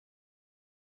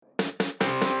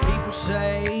Doctors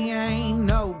say I ain't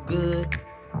no good,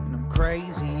 and I'm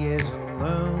crazy as a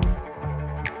loon.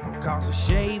 Cause I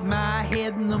shave my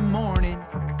head in the morning,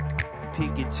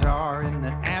 pick guitar in the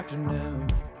afternoon.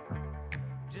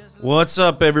 What's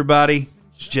up, everybody?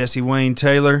 It's Jesse Wayne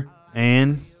Taylor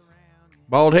and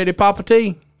Bald-headed Papa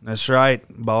T. That's right,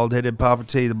 Bald-headed Papa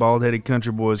T, the Bald-headed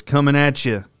Country Boys, coming at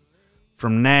you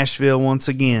from Nashville once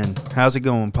again. How's it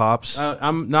going, Pops?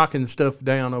 I'm knocking stuff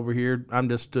down over here. I'm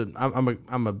just I'm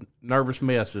a nervous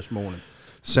mess this morning.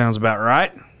 Sounds about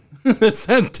right.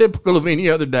 Sounds typical of any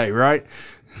other day, right?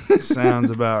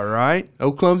 Sounds about right.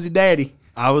 Oh, clumsy daddy.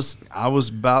 I was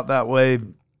about that way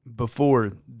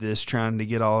before this, trying to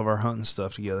get all of our hunting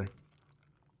stuff together.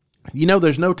 You know,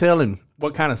 there's no telling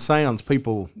what kind of sounds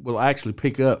people will actually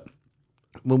pick up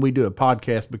when we do a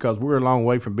podcast, because we're a long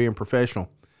way from being professional,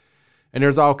 and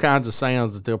there's all kinds of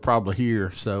sounds that they'll probably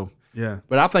hear. So yeah,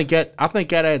 but I think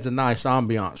that adds a nice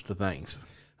ambiance to things.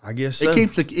 I guess so.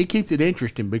 It keeps it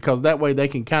interesting, because that way they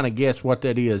can kind of guess what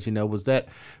that is. You know, was that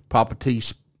Papa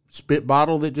T's spit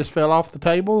bottle that just fell off the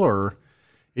table, or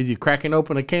is he cracking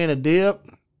open a can of dip?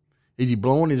 Is he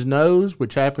blowing his nose,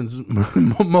 which happens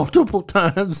multiple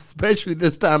times, especially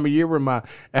this time of year where my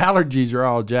allergies are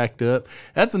all jacked up.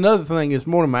 That's another thing. Is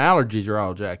more than my allergies are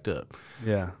all jacked up.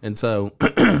 Yeah. And so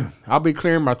I'll be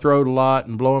clearing my throat a lot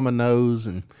and blowing my nose.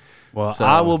 And well, so,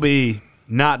 I will be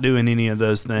not doing any of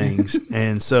those things.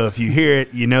 And so if you hear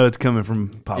it, you know it's coming from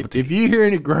Papa T. If you hear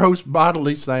any gross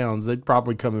bodily sounds, they're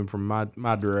probably coming from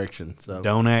my direction. So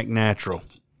don't act natural.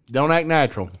 Don't act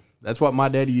natural. That's what my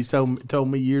daddy used to told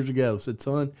me years ago. Said,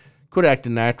 son, quit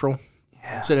acting natural.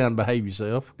 Yeah. Sit down and behave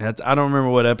yourself. I don't remember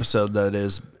what episode that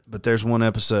is, but there's one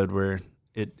episode where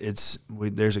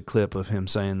there's a clip of him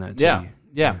saying that to you.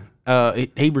 Yeah.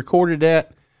 He recorded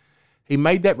that. He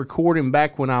made that recording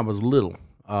back when I was little.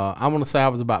 I want to say I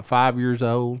was about 5 years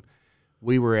old.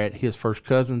 We were at his first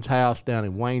cousin's house down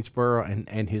in Waynesboro,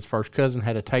 and his first cousin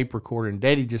had a tape recorder, and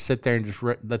Daddy just sat there and just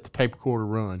let the tape recorder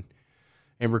run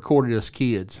and recorded us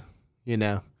kids, you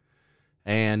know.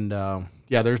 And,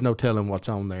 there's no telling what's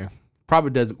on there.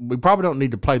 We probably don't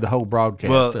need to play the whole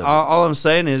broadcast. Well, all I'm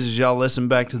saying is y'all listen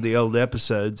back to the old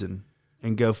episodes and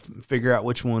go figure out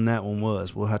which one that one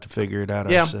was. We'll have to figure it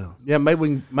out ourselves. Yeah,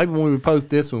 maybe when we post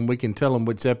this one, we can tell them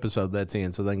which episode that's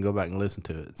in, so they can go back and listen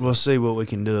to it. So. We'll see what we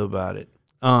can do about it.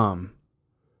 But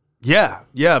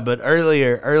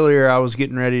earlier I was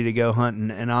getting ready to go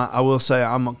hunting, and I will say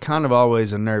I'm kind of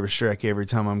always a nervous wreck every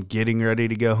time I'm getting ready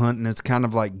to go hunting. It's kind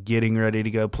of like getting ready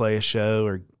to go play a show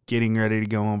or getting ready to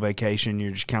go on vacation.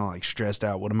 You're just kind of like stressed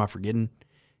out. What am I forgetting?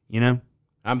 You know?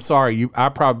 I'm sorry. You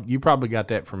probably got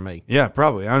that from me. Yeah,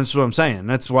 probably. That's what I'm saying.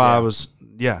 That's why I was.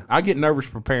 Yeah, I get nervous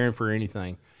preparing for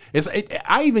anything.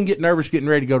 I even get nervous getting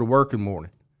ready to go to work in the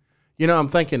morning. You know, I'm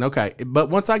thinking, okay, but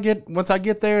once I get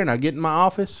there and I get in my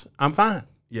office, I'm fine.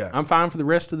 Yeah, I'm fine for the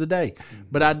rest of the day. Mm-hmm.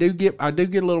 But I do get a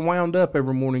little wound up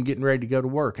every morning getting ready to go to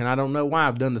work, and I don't know why.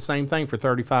 I've done the same thing for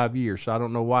 35 years, so I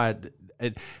don't know why.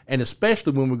 And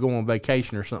especially when we go on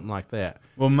vacation or something like that.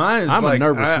 Well, mine is I'm a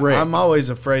nervous wreck. I'm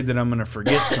always afraid that I'm going to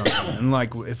forget something. And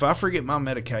like, if I forget my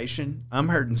medication, I'm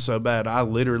hurting so bad I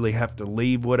literally have to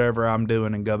leave whatever I'm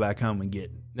doing and go back home and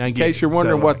get. Now, in case you're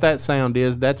wondering what that sound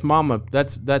is, that's Mama.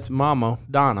 That's Mama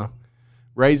Donna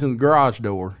raising the garage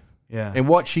door. Yeah. And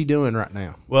what's she doing right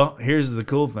now? Well, here's the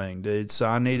cool thing, dude. So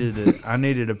I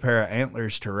needed a pair of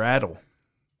antlers to rattle.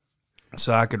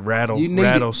 So I could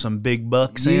rattle some big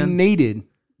bucks in.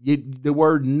 The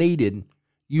word needed.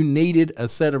 You needed a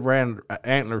set of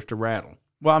antlers to rattle.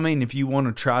 Well, I mean, if you want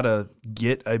to try to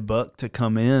get a buck to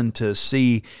come in to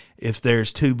see if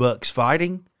there's two bucks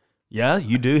fighting, yeah,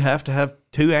 you do have to have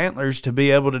two antlers to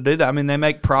be able to do that. I mean, they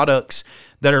make products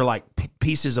that are like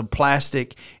pieces of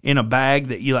plastic in a bag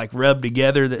that you like rub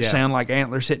together that sound like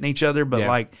antlers hitting each other. But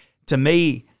like, to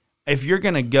me, if you're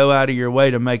going to go out of your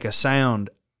way to make a sound,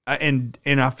 and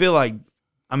I feel like,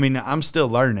 I mean, I'm still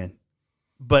learning,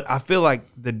 but I feel like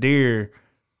the deer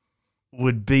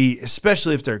would be,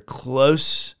 especially if they're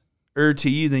closer to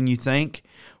you than you think,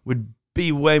 would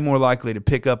be way more likely to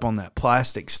pick up on that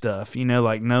plastic stuff, you know,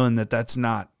 like knowing that that's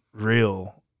not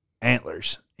real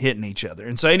antlers hitting each other.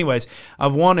 And so anyways,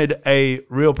 I've wanted a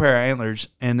real pair of antlers,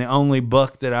 and the only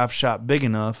buck that I've shot big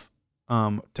enough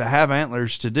to have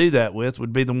antlers to do that with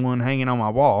would be the one hanging on my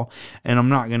wall, and I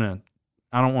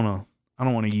don't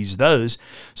want to use those.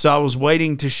 So I was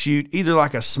waiting to shoot either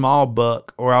like a small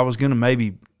buck, or I was going to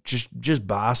maybe just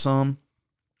buy some.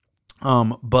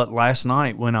 But last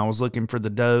night when I was looking for the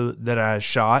doe that I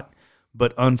shot,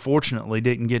 but unfortunately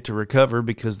didn't get to recover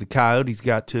because the coyotes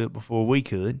got to it before we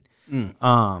could,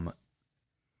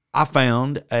 I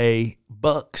found a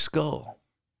buck skull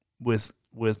with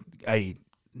with a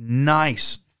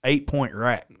nice 8-point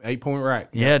rack. 8-point rack.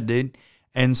 Yeah, dude.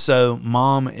 And so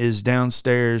Mom is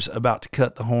downstairs about to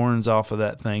cut the horns off of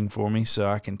that thing for me so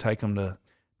I can take them to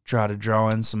try to draw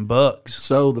in some bucks.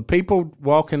 So the people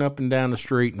walking up and down the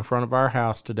street in front of our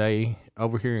house today,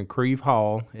 over here in Creve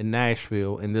Hall in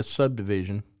Nashville, in this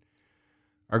subdivision,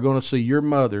 are going to see your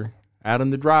mother out in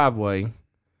the driveway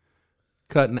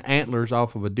cutting antlers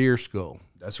off of a deer skull.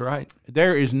 That's right.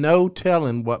 There is no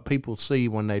telling what people see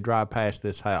when they drive past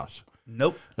this house.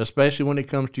 Nope. Especially when it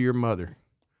comes to your mother.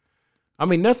 I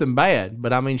mean, nothing bad,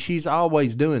 but I mean, she's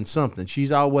always doing something.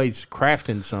 She's always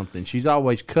crafting something. She's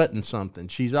always cutting something.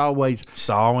 She's always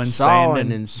sawing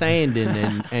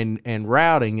sanding and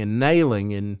routing and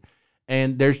nailing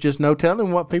and there's just no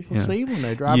telling what people see when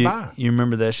they drive by. You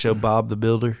remember that show, Bob the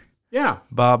Builder? Yeah.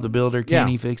 Bob the Builder, can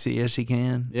he fix it? Yes, he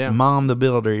can. Yeah. Mom the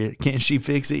Builder, can she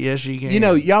fix it? Yes, she can. You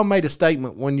know, y'all made a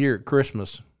statement one year at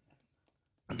Christmas.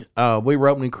 We were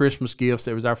opening Christmas gifts.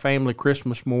 It was our family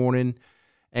Christmas morning,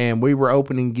 and we were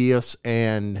opening gifts,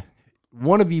 and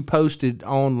one of you posted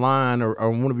online or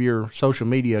on one of your social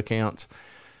media accounts,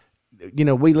 you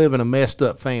know, we live in a messed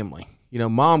up family. You know,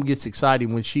 Mom gets excited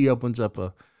when she opens up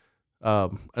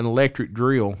an electric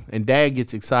drill, and Dad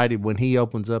gets excited when he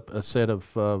opens up a set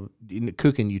of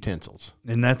cooking utensils.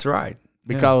 And that's right.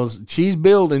 Because she's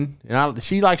building, and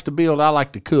she likes to build, I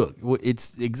like to cook.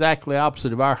 It's exactly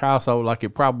opposite of our household, like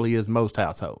it probably is most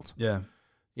households. Yeah.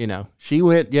 You know, she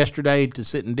went yesterday to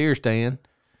sit in deer stand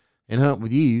and hunt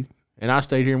with you, and I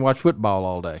stayed here and watched football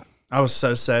all day. I was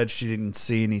so sad she didn't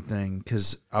see anything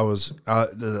because I was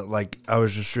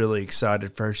just really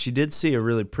excited for her. She did see a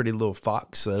really pretty little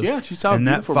fox though. Yeah, she saw a and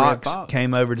that beautiful red fox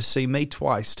came over to see me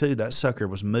twice too. That sucker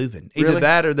was moving. Either Really?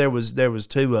 that or there was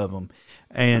two of them,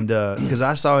 and because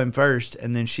I saw him first,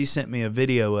 and then she sent me a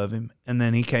video of him, and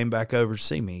then he came back over to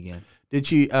see me again. Did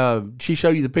she? She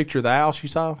showed you the picture of the owl she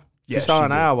saw? Yeah, she saw she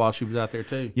an did. owl while she was out there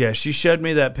too. Yeah, she showed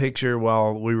me that picture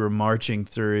while we were marching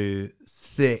through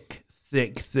thick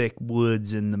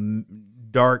woods in the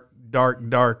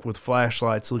dark with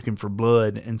flashlights looking for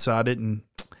blood, and so I didn't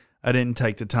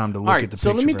take the time to look All right, at the so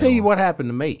picture. let me tell very you long. what happened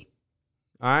to me.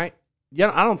 All right,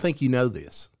 yeah, I don't think you know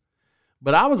this,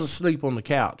 but I was asleep on the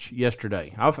couch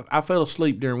yesterday. I fell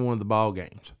asleep during one of the ball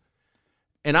games,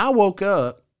 and I woke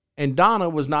up, and Donna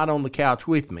was not on the couch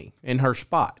with me in her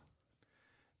spot,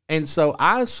 and so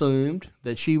I assumed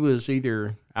that she was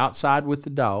either outside with the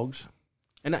dogs.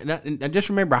 And I just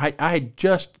remember I had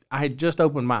just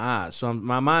opened my eyes, so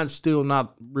my mind's still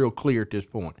not real clear at this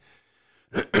point.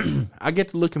 I get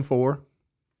to looking for her.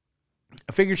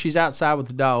 I figured she's outside with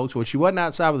the dogs. Well, she wasn't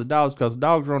outside with the dogs because the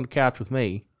dogs were on the couch with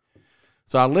me.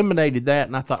 So I eliminated that,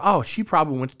 and I thought, oh, she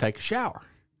probably went to take a shower.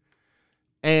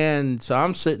 And so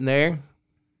I'm sitting there,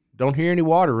 don't hear any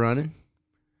water running,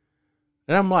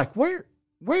 and I'm like, where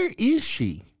is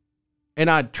she? And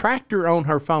I tracked her on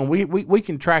her phone. We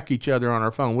can track each other on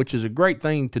our phone, which is a great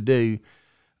thing to do,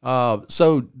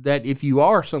 so that if you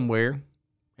are somewhere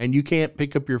and you can't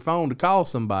pick up your phone to call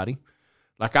somebody,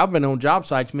 like I've been on job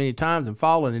sites many times and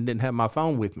fallen and didn't have my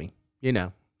phone with me, you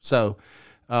know. So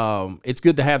it's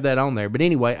good to have that on there. But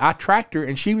anyway, I tracked her,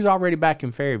 and she was already back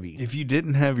in Fairview. If you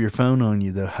didn't have your phone on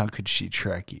you, though, how could she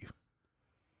track you?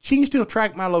 She can still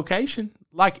track my location.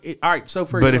 Like, all right, so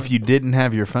for But example, if you didn't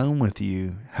have your phone with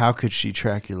you, how could she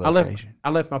track your location? I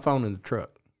left my phone in the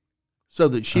truck so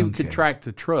that she could track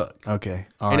the truck. Okay,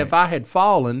 all And right. if I had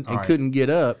fallen and right. couldn't get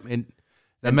up, and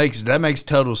That makes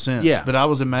total sense. Yeah. But I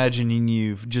was imagining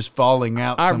you just falling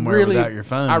out I somewhere really, without your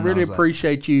phone. I and really was like,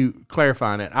 appreciate you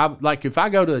clarifying that. Like if I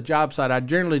go to a job site, I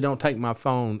generally don't take my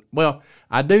phone. Well,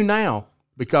 I do now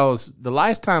because the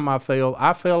last time I fell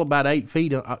about 8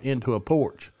 feet into a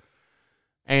porch,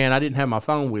 and I didn't have my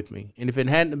phone with me. And if it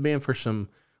hadn't have been for some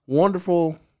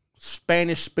wonderful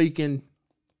Spanish-speaking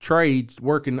trades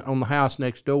working on the house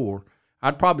next door,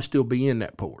 I'd probably still be in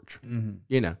that porch. Mm-hmm.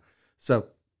 You know, so.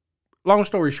 Long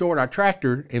story short, I tracked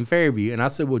her in Fairview, and I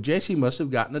said, well, Jesse must have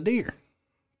gotten a deer.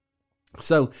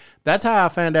 So that's how I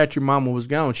found out your mama was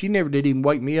gone. She never did even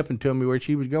wake me up and tell me where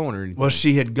she was going or anything. Well,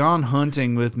 she had gone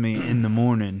hunting with me in the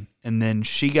morning, and then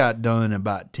she got done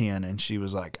about 10, and she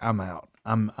was like, "I'm out.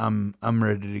 I'm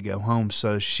ready to go home."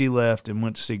 So she left and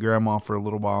went to see Grandma for a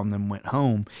little while, and then went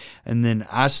home. And then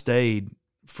I stayed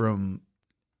from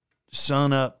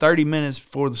sun up 30 minutes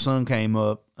before the sun came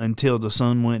up until the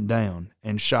sun went down,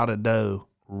 and shot a doe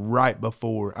right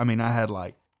before. I mean, I had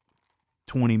like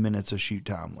 20 minutes of shoot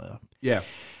time left. Yeah.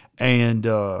 And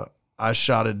I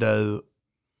shot a doe.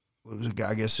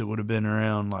 I guess it would have been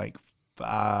around like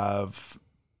 5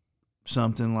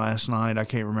 something last night. I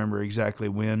can't remember exactly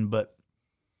when, but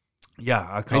Yeah,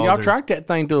 I And called y'all her. tracked that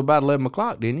thing till about 11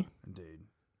 o'clock, didn't you? Dude.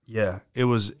 Yeah, it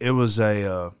was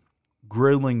a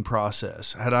grueling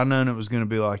process. Had I known it was going to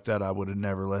be like that, I would have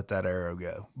never let that arrow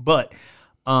go. But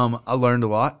I learned a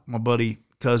lot. My buddy,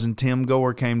 cousin Tim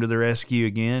Gore came to the rescue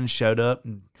again, showed up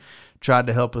and tried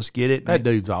to help us get it. That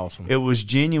dude's awesome. It was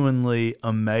genuinely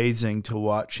amazing to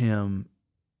watch him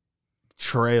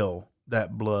trail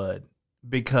that blood,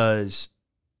 because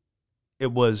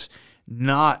it was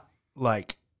not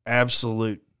like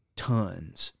absolute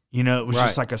tons. You know, it was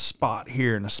just Right. like a spot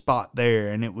here and a spot there.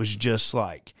 And it was just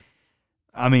like,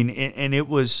 I mean, and it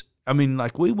was, I mean,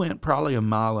 like we went probably 1.5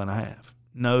 miles.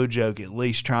 No joke, at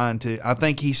least trying to. I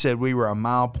think he said we were 1.6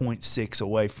 miles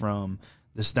away from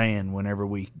the stand whenever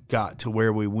we got to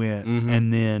where we went. Mm-hmm.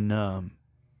 And then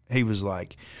he was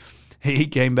like, he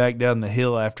came back down the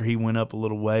hill after he went up a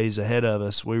little ways ahead of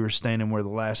us. We were standing where the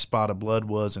last spot of blood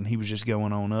was, and he was just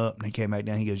going on up. And he came back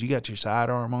down. He goes, "You got your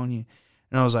sidearm on you?"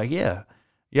 And I was like, Yeah,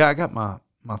 I got my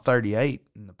 38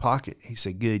 in the pocket. He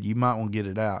said, "Good, you might want to get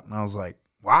it out." And I was like,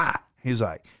 "Why?" He's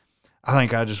like, "I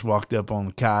think I just walked up on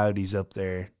the coyotes up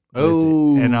there." with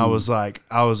Oh. it." And I was like,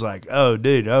 "Oh,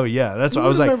 dude, oh yeah." That's what I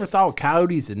was Who like, ever thought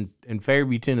coyotes in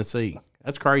Fairview, Tennessee?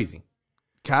 That's crazy.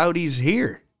 "Coyotes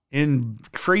here in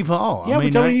Creve Hall." Yeah, I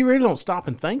mean, but you really don't stop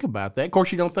and think about that. Of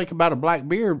course, you don't think about a black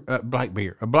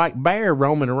bear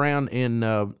roaming around in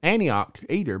Antioch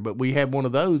either. But we had one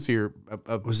of those here.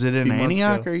 was it in few months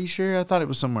Antioch? ago. Are you sure? I thought it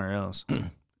was somewhere else.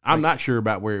 I'm not sure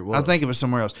about where it was. I think it was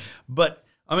somewhere else. But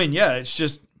I mean, yeah, it's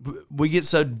just we get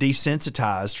so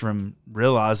desensitized from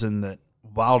realizing that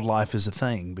wildlife is a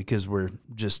thing because we're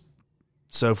just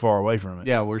so far away from it.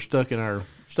 Yeah, we're stuck in our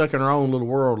own little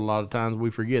world. A lot of times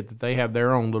we forget that they have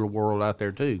their own little world out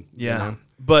there too. Yeah. you know?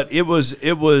 But it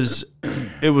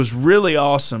was really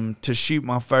awesome to shoot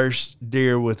my first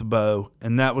deer with a bow,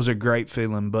 and that was a great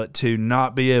feeling. But to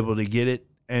not be able to get it,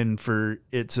 and for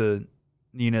it to,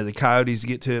 the coyotes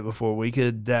get to it before we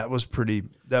could, that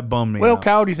bummed me Well, out.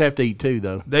 coyotes have to eat too,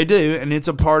 though. They do, and it's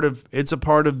a part of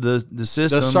the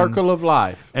system. The circle of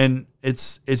life. And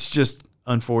it's just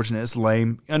unfortunate. It's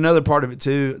lame. Another part of it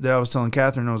too that I was telling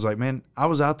Catherine, I was like, man, I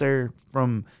was out there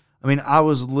I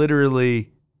was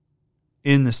literally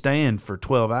in the stand for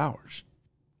 12 hours.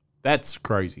 That's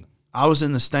crazy. I was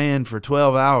in the stand for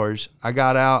 12 hours. I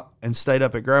got out and stayed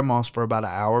up at Grandma's for about an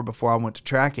hour before I went to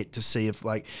track it to see if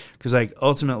because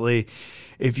ultimately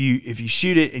if you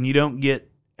shoot it and you don't get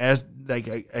as like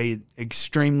a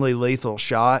extremely lethal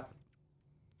shot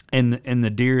and the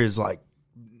deer is like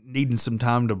needing some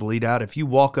time to bleed out, if you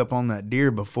walk up on that deer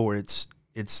before it's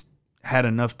had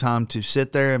enough time to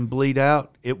sit there and bleed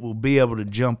out, it will be able to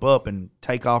jump up and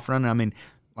take off running. I mean,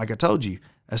 like I told you,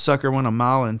 a sucker went 1.6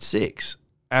 miles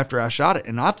after I shot it,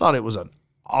 and I thought it was an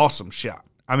awesome shot.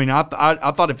 I mean, I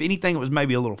thought if anything, it was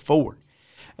maybe a little forward.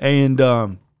 And,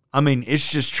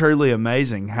 it's just truly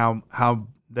amazing how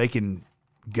they can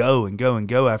go and go and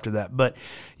go after that. But,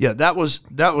 yeah, that was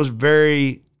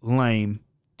very lame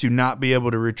to not be able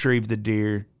to retrieve the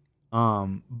deer.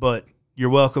 But you're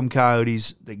welcome,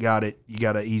 coyotes that got it. You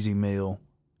got an easy meal,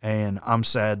 and I'm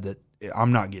sad that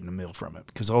I'm not getting a meal from it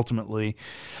because ultimately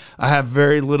I have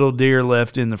very little deer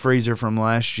left in the freezer from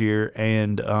last year,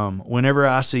 and whenever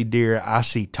I see deer, I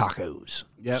see tacos.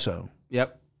 Yep. So,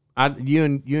 Yep. You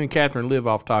and Catherine live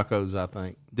off tacos, I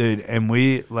think. dude, and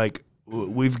we've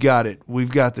got it.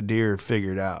 We've got the deer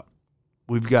figured out.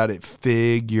 We've got it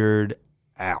figured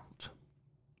out.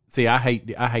 See, I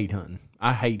hate hunting.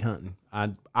 I hate hunting.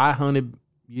 I hunted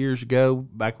years ago,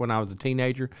 back when I was a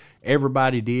teenager.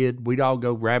 Everybody did. We'd all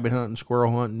go rabbit hunting,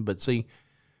 squirrel hunting. But see,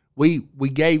 we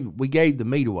gave the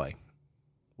meat away.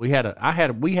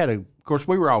 Of course,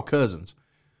 we were all cousins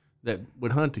that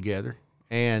would hunt together,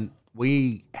 and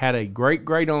we had a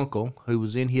great uncle who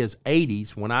was in his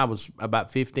 80s when I was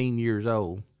about 15 years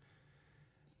old,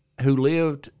 who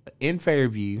lived in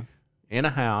Fairview in a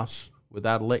house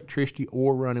without electricity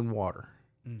or running water.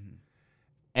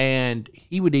 And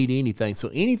he would eat anything. So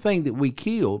anything that we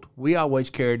killed, we always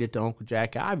carried it to Uncle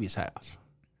Jack Ivy's house.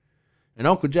 And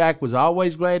Uncle Jack was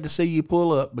always glad to see you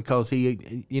pull up because he,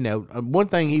 one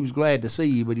thing, he was glad to see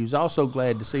you, but he was also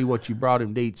glad to see what you brought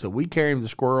him to eat. So we carried him the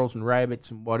squirrels and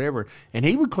rabbits and whatever, and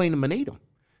he would clean them and eat them.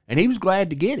 And he was glad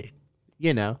to get it,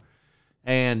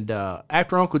 And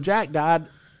after Uncle Jack died,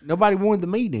 nobody wanted the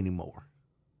meat anymore.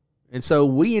 And so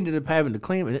we ended up having to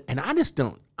clean it. And I just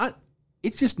don't,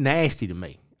 it's just nasty to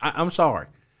me. I'm sorry.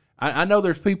 I know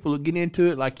there's people that get into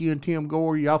it like you and Tim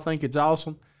Gore. Y'all think it's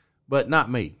awesome, but not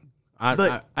me.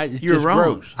 But It's you're just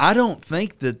wrong. gross. I don't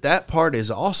think that part is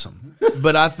awesome,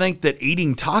 but I think that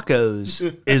eating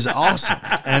tacos is awesome,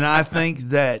 and I think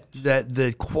that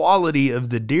the quality of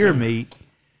the deer meat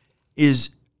is.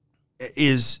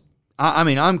 I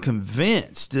mean, I'm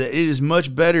convinced that it is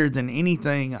much better than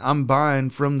anything I'm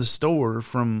buying from the store,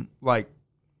 from like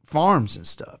farms and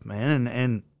stuff, man.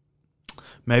 And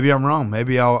maybe I'm wrong.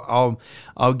 Maybe I'll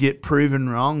get proven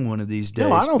wrong one of these days.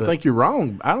 No, I don't think you're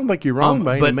wrong. I don't think you're wrong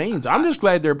by any but means. I'm just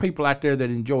glad there are people out there that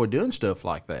enjoy doing stuff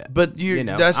like that. But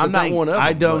that's the I'm not thing. one of them.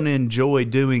 I don't but- enjoy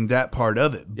doing that part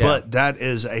of it. Yeah. But that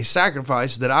is a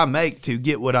sacrifice that I make to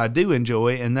get what I do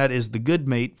enjoy, and that is the good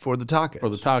meat for the tacos. for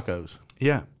the tacos.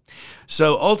 Yeah.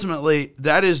 So ultimately,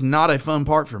 that is not a fun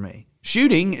part for me.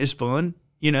 Shooting is fun.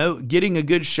 You know, getting a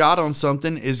good shot on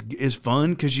something is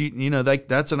fun because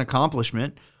that's an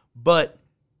accomplishment. But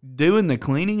doing the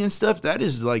cleaning and stuff, that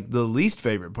is like the least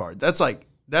favorite part. That's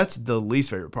the least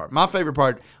favorite part. My favorite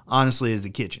part, honestly, is the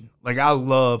kitchen. Like, I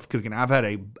love cooking. I've had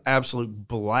a absolute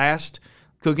blast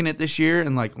cooking it this year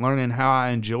and like learning how I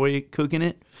enjoy cooking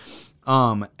it.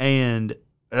 And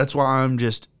that's why I'm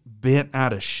just bent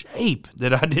out of shape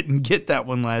that I didn't get that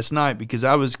one last night, because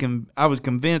I was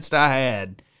convinced I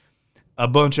had a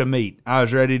bunch of meat. I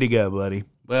was ready to go, buddy.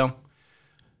 Well,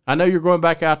 I know you're going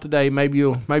back out today. Maybe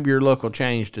your luck will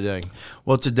change today.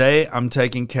 Well, today I'm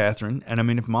taking Catherine, and I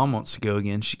mean, if Mom wants to go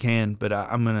again, she can, but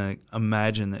I'm going to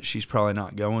imagine that she's probably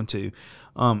not going to.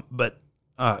 But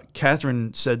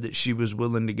Catherine said that she was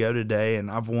willing to go today, and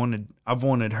I've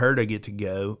wanted her to get to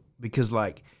go, because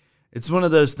like, it's one of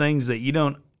those things that you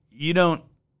don't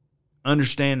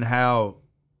understand how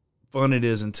fun it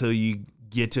is until you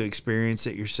get to experience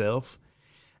it yourself.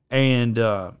 And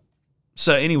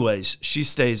so anyways, she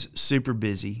stays super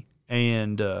busy,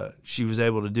 and she was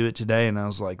able to do it today, and I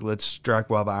was like, let's strike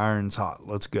while the iron's hot.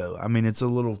 Let's go. I mean, it's a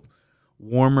little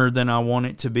warmer than I want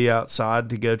it to be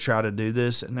outside to go try to do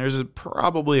this, and there's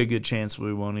probably a good chance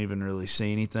we won't even really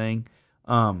see anything.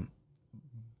 But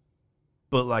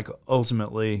like,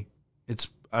 ultimately,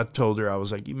 I told her, I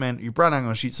was like, man, you're probably not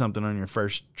going to shoot something on your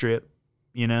first trip,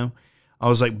 you know? I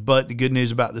was like, but the good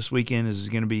news about this weekend is it's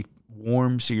going to be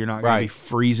warm, so you're not going to be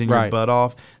freezing your butt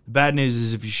off. The bad news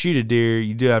is if you shoot a deer,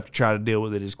 you do have to try to deal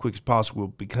with it as quick as possible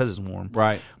because it's warm.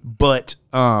 Right. But,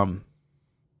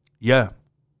 yeah,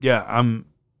 I'm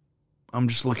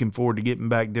just looking forward to getting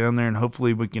back down there, and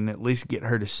hopefully we can at least get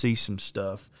her to see some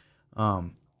stuff,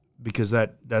 because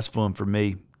that's fun for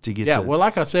me. Well,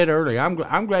 like I said earlier,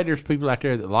 I'm glad there's people out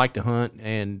there that like to hunt,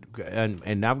 and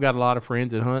I've got a lot of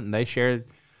friends that hunt, and they share,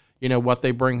 what they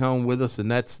bring home with us,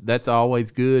 and that's always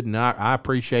good, and I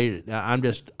appreciate it.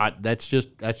 That's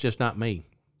just not me,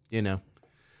 Now,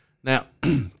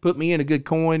 put me in a good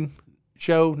coin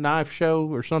show, knife show,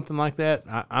 or something like that.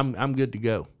 I'm good to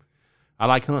go. I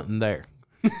like hunting there,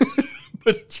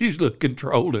 but it's usually a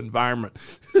controlled environment,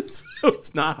 so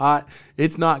it's not hot,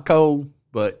 it's not cold,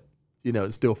 but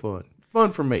it's still fun.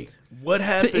 Fun for me. What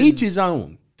happened? To each his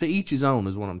own. To each his own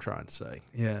is what I'm trying to say.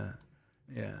 Yeah.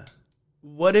 Yeah.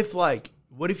 What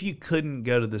if you couldn't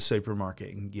go to the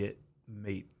supermarket and get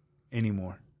meat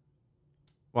anymore?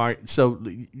 All right. So,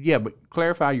 yeah, but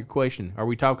clarify your question. Are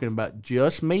we talking about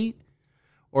just meat,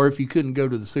 or if you couldn't go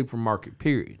to the supermarket,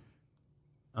 period?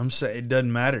 I'm saying it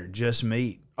doesn't matter. Just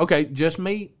meat. Okay, just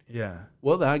meat? Yeah.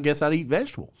 Well, then I guess I'd eat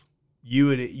vegetables. You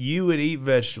would eat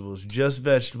vegetables, just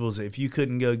vegetables, if you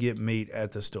couldn't go get meat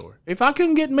at the store. If I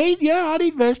couldn't get meat, yeah, I'd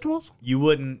eat vegetables. You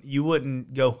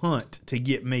wouldn't go hunt to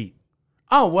get meat.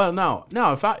 Oh, well, no.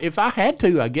 If I had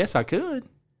to, I guess I could.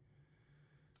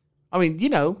 I mean,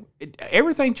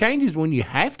 everything changes when you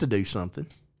have to do something.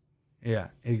 Yeah,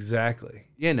 exactly.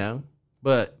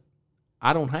 But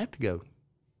I don't have to go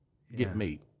get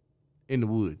meat in the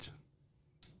woods.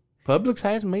 Publix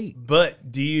has meat.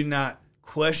 But do you not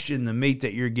question the meat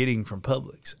that you're getting from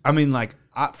Publix? I mean, like,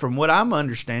 from what I'm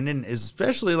understanding, is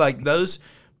especially like those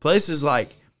places, like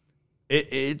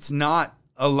it's not,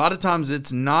 a lot of times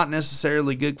it's not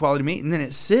necessarily good quality meat, and then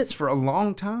it sits for a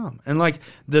long time. And like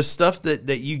the stuff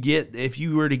that you get, if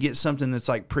you were to get something that's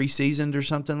like pre-seasoned or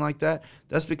something like that,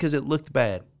 that's because it looked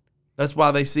bad. That's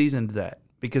why they seasoned that,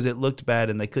 because it looked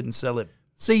bad and they couldn't sell it.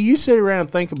 See, you sit around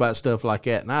and think about stuff like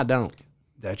that, and I don't.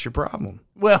 That's your problem.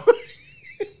 Well,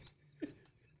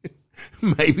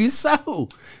 maybe so.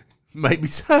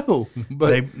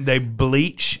 But they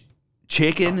bleach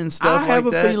chicken and stuff like that. I have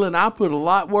a feeling I put a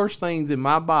lot worse things in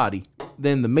my body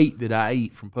than the meat that I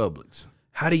eat from Publix.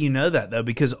 How do you know that, though?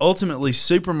 Because ultimately,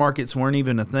 supermarkets weren't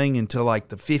even a thing until like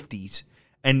the 50s.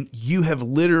 And you have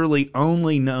literally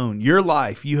only known, your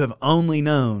life, you have only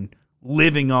known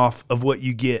living off of what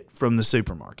you get from the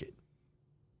supermarket.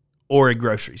 or a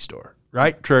grocery store,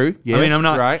 right? True. Yes, I mean, I'm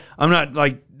right. not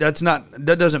like,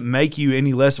 that doesn't make you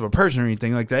any less of a person or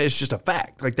anything like that. It's just a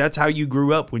fact. Like, that's how you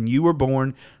grew up when you were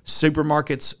born.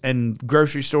 Supermarkets and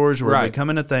grocery stores were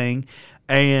becoming a thing,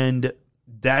 and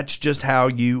that's just how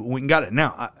you went and got it.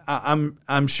 Now,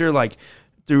 I'm sure, like,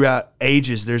 throughout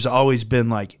ages, there's always been,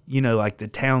 like, you know, like the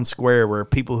town square where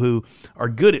people who are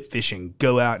good at fishing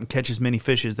go out and catch as many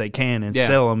fish as they can and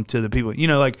sell them to the people. You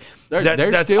know, like,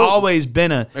 that's always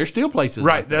been there's still places.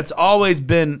 Right. Like that. That's always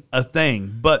been a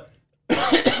thing. But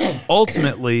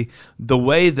ultimately, the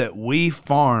way that we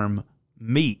farm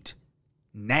meat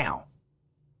now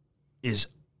is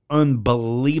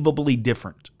unbelievably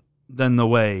different than the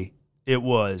way it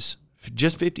was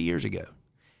just 50 years ago.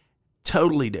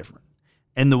 Totally different.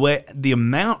 And the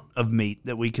amount of meat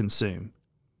that we consume,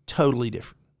 totally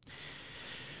different.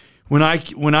 When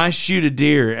I shoot a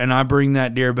deer and I bring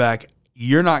that deer back,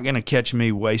 you're not going to catch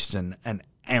me wasting an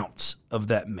ounce of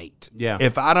that meat. Yeah.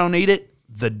 If I don't eat it,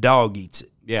 the dog eats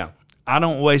it. Yeah. I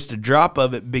don't waste a drop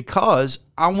of it because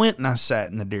I went and I sat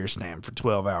in the deer stand for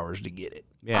 12 hours to get it.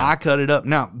 Yeah. I cut it up.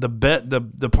 Now,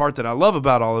 the part that I love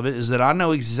about all of it is that I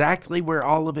know exactly where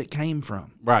all of it came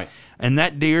from. Right. And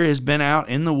that deer has been out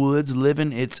in the woods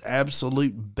living its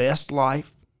absolute best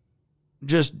life.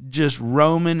 Just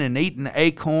roaming and eating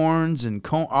acorns and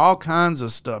all kinds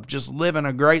of stuff. Just living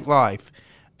a great life.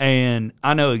 And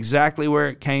I know exactly where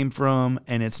it came from,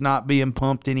 and it's not being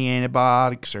pumped any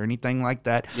antibiotics or anything like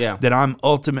that. Yeah. That I'm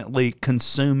ultimately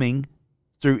consuming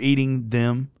through eating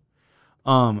them.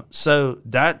 So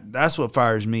that's what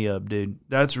fires me up, dude.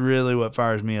 That's really what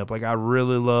fires me up. Like, I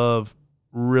really love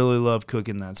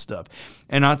cooking that stuff.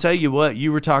 And I'll tell you what,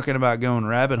 you were talking about going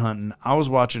rabbit hunting. I was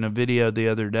watching a video the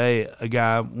other day. A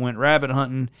guy went rabbit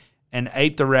hunting and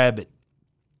ate the rabbit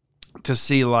to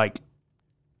see, like,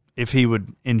 if he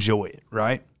would enjoy it,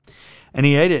 right? And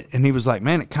he ate it, and he was like,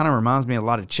 man, it kind of reminds me a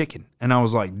lot of chicken. And I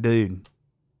was like, dude,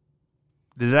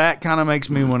 that kind of makes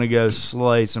me want to go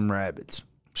slay some rabbits.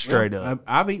 Straight up.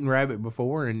 I've eaten rabbit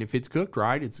before, and if it's cooked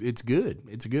right, it's good.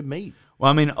 It's a good meat.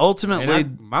 Well, I mean, ultimately,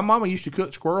 my mama used to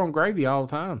cook squirrel and gravy all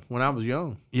the time when I was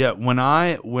young. Yeah, when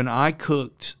I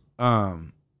cooked a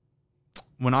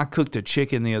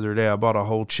chicken the other day, I bought a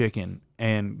whole chicken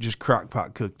and just crock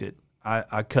pot cooked it.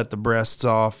 I cut the breasts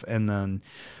off and then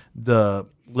the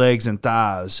legs and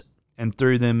thighs and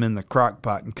threw them in the crock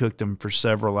pot and cooked them for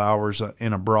several hours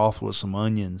in a broth with some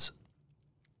onions.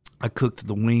 I cooked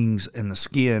the wings and the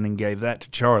skin and gave that to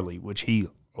Charlie, which he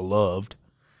loved.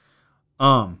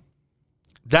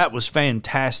 That was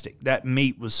fantastic. That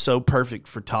meat was so perfect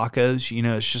for tacos. You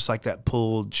know, it's just like that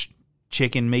pulled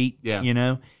chicken meat, you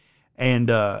know? And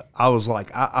I was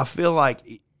like, I feel like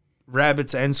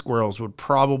rabbits and squirrels would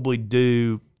probably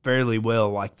do fairly well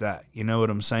like that. You know what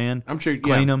I'm saying? I'm sure.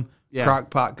 Clean them, crock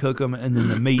pot, cook them, and then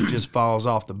the meat just falls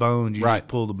off the bones. You just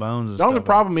pull the bones and the stuff. only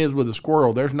problem is with a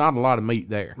squirrel, there's not a lot of meat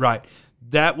there. Right.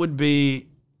 That would be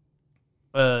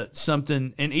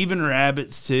something, and even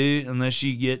rabbits too, unless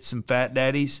you get some fat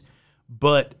daddies.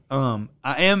 But I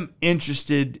am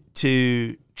interested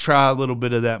to try a little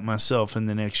bit of that myself in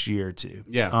the next year or two.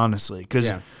 Yeah. Honestly, because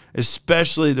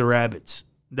especially the rabbits.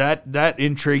 That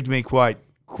intrigued me quite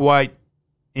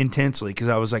intensely, because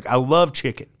I was like, I love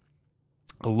chicken.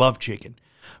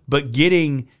 But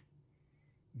getting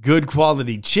good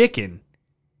quality chicken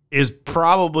is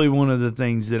probably one of the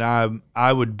things that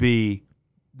I would be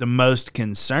the most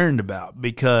concerned about,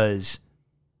 because,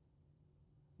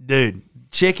 dude,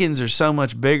 chickens are so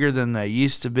much bigger than they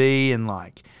used to be, and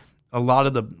like a lot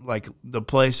of the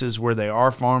places where they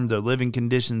are farmed, the living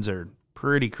conditions are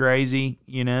pretty crazy,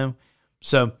 you know.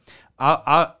 So,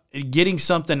 I getting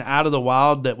something out of the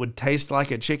wild that would taste like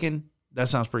a chicken, that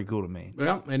sounds pretty cool to me.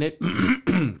 Well, and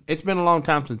it's been a long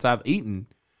time since I've eaten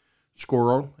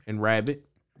squirrel and rabbit,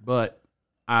 but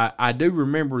I do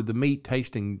remember the meat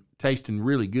tasting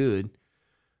really good.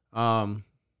 And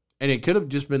it could have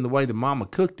just been the way the mama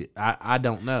cooked it. I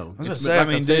don't know. I was going to say, I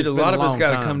mean, dude, a lot of it's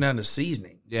got to come down to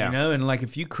seasoning. Yeah. You know, and like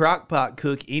if you crock pot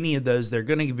cook any of those, they're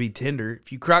going to be tender.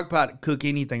 If you crock pot cook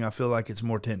anything, I feel like it's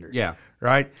more tender. Yeah.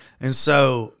 Right? And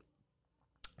so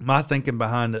my thinking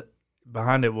behind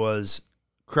it was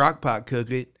crock pot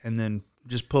cook it and then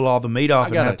just pull all the meat off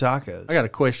and have tacos. I got a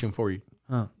question for you.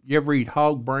 Huh. You ever eat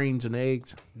hog brains and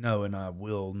eggs? No, and I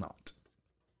will not.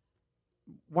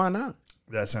 Why not?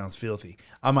 That sounds filthy.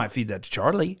 I might feed that to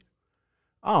Charlie.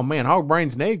 Oh man, hog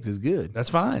brains and eggs is good.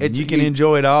 That's fine. You can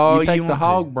enjoy it all. You take the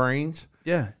hog brains,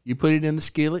 yeah. You put it in the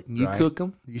skillet and you cook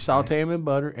them. You saute them in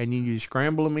butter, and then you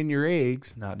scramble them in your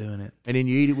eggs. Not doing it. And then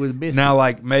you eat it with a biscuit. Now,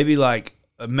 maybe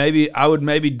I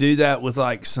would do that with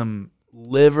like some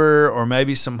liver or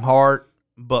maybe some heart,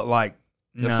 but like,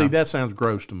 Now, no. see, that sounds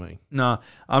gross to me. No,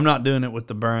 I'm not doing it with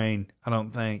the brain. I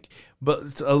don't think,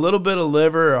 but a little bit of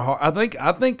liver. Or heart,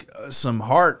 I think some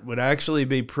heart would actually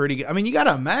be pretty good. I mean, you got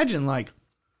to imagine. Like,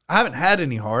 I haven't had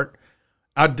any heart.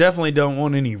 I definitely don't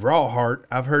want any raw heart.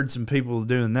 I've heard some people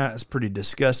doing that. It's pretty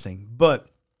disgusting. But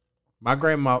My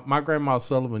grandma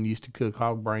Sullivan used to cook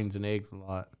hog brains and eggs a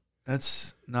lot.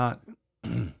 that's not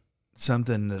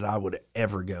something that I would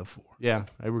ever go for. Yeah,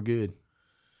 they were good.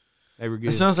 They were good.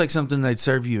 It sounds like something they'd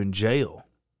serve you in jail.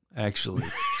 Actually,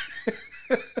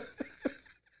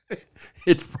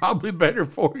 It's probably better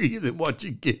for you than what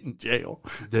you get in jail.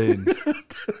 dude,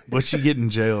 what you get in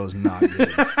jail is not good.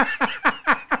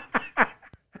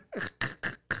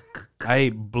 I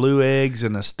ate blue eggs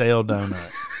and a stale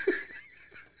donut.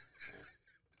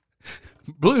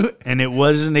 And it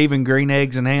wasn't even green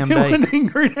eggs and ham baked.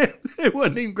 It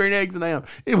wasn't even green eggs and ham.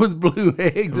 It was blue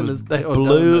eggs and a stale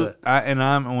Blue,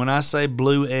 donut. when I say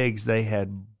blue eggs, they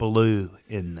had blue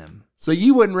in them. So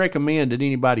you wouldn't recommend that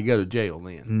anybody go to jail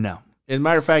then? No. As a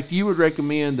matter of fact, you would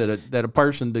recommend that a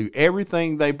person do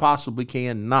everything they possibly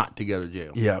can not to go to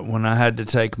jail. Yeah, when I had to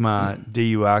take my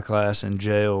DUI class in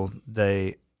jail,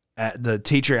 the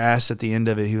teacher asked at the end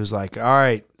of it, he was like, "All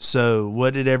right, so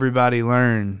what did everybody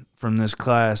learn from this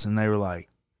class?" And they were like,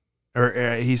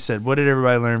 he said, "What did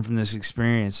everybody learn from this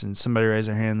experience?" And somebody raised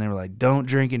their hand and they were like, "Don't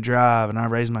drink and drive." And I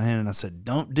raised my hand and I said,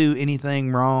 "Don't do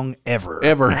anything wrong ever."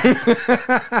 Ever.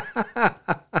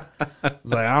 I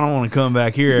was like, I don't want to come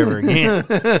back here ever again.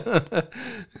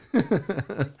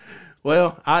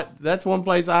 Well, that's one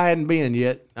place I hadn't been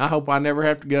yet. I hope I never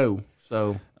have to go.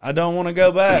 So I don't want to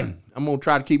go back. I'm going to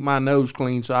try to keep my nose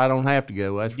clean so I don't have to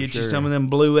go. That's Get for sure. you some of them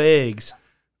blue eggs.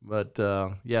 But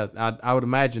yeah, I would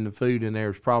imagine the food in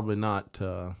there is probably not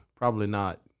of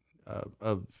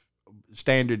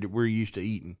standard that we're used to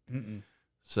eating. Mm-mm.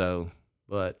 So,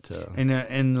 but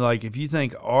And like if you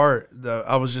think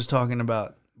I was just talking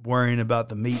about worrying about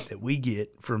the meat that we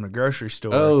get from the grocery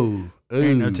store. There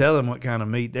ain't no telling what kind of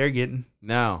meat they're getting.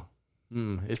 No,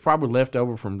 it's probably left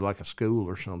over from like a school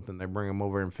or something. They bring them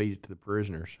over and feed it to the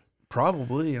prisoners.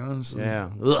 Probably, honestly.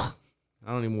 Yeah, ugh.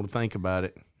 I don't even want to think about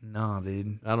it. Nah,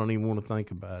 dude. I don't even want to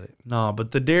think about it. Nah,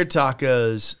 but the deer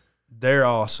tacos, they're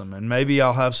awesome. And maybe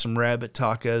I'll have some rabbit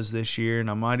tacos this year, and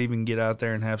I might even get out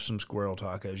there and have some squirrel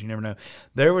tacos. You never know.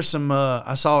 There was some,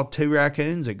 I saw 2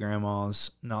 raccoons at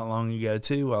Grandma's not long ago,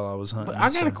 too, while I was hunting. But I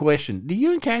got a question. Do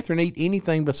you and Catherine eat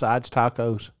anything besides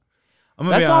tacos? I'm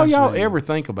gonna That's be all honest y'all with you. ever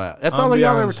think about. That's I'm all gonna be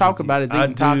y'all ever honest talk with about you. is eating I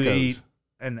do tacos. eat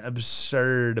an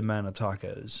absurd amount of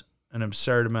tacos. An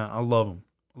absurd amount. I love them.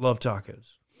 Love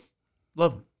tacos.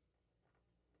 Love them.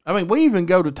 I mean, we even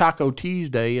go to Taco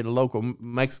Tuesday at a local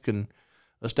Mexican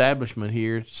establishment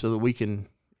here so that we can,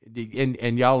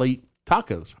 and y'all eat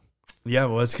tacos. Yeah,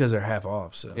 well, it's because they're half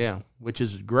off. So Yeah, which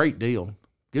is a great deal.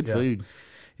 Good Yeah. food.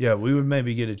 yeah, we would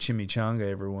maybe get a chimichanga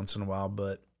every once in a while,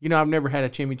 but You know, I've never had a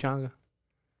chimichanga.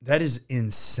 that is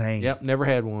insane. Yep, never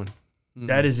had one. Mm-mm.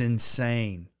 That is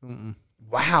insane. Mm-mm.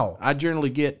 Wow. I generally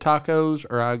get tacos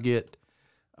or I get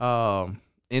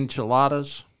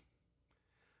enchiladas,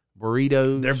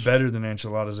 burritos. They're better than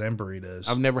enchiladas and burritos.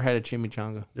 I've never had a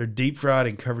chimichanga. They're deep fried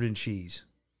and covered in cheese.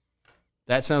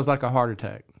 That sounds like a heart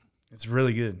attack. It's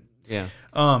really good. Yeah.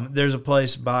 There's a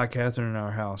place by Catherine and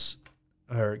our house,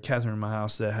 or Catherine and my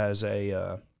house, that has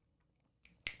a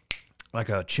like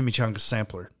a chimichanga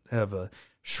sampler. They have a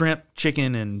shrimp,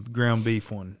 chicken, and ground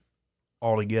beef one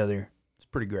all together. It's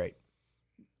pretty great.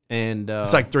 And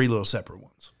It's like 3 little separate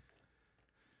ones.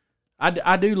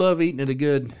 I do love eating at a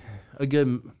good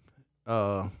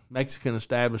Mexican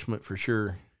establishment for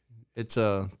sure. It's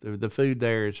the food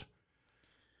there is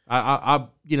I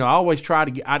always try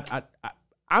to get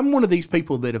I'm one of these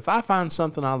people that if I find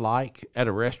something I like at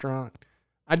a restaurant,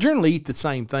 I generally eat the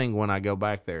same thing when I go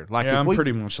back there. Like Yeah, if I'm we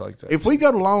pretty much like that. if we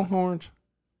go to Longhorns,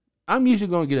 I'm usually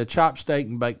going to get a chopped steak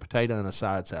and baked potato and a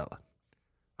side salad.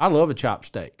 I love a chopped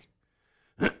steak.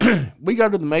 We go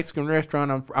to the Mexican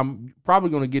restaurant, I'm probably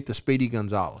going to get the Speedy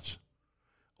Gonzales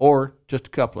or just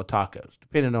a couple of tacos,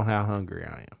 depending on how hungry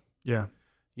I am. Yeah.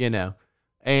 You know,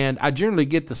 and I generally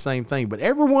get the same thing, but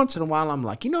every once in a while I'm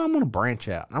like, I'm going to branch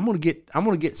out. I'm going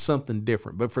to get something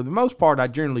different. But for the most part, I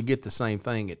generally get the same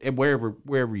thing at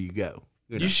wherever you go.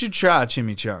 You should try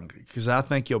chimichanga because I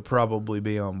think you'll probably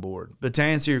be on board. But to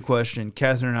answer your question,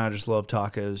 Catherine and I just love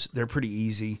tacos. They're pretty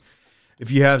easy.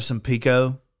 If you have some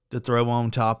pico to throw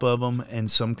on top of them and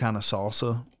some kind of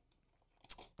salsa,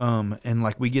 and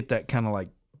like we get that kind of like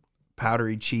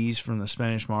powdery cheese from the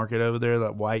Spanish market over there,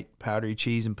 that white powdery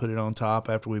cheese, and put it on top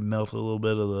after we melt a little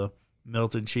bit of the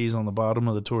melted cheese on the bottom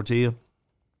of the tortilla.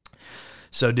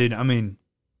 So, dude, I mean,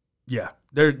 Yeah,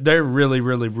 they're really,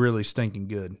 really, really stinking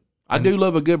good. I do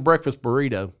love a good breakfast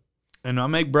burrito. And I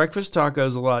make breakfast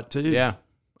tacos a lot too. Yeah,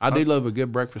 I do love a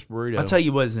good breakfast burrito. I'll tell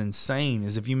you what is insane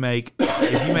is if you make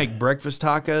breakfast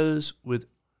tacos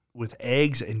with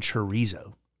eggs and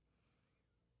chorizo.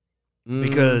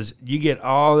 Because you get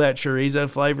all that chorizo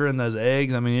flavor in those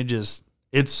eggs. I mean,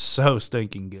 it's so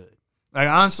stinking good. Like,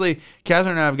 honestly,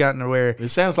 Catherine and I have gotten to where It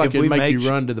sounds like if it'd we make you ch-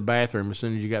 run to the bathroom as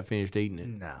soon as you got finished eating it.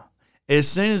 No. As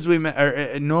soon as we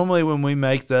normally when we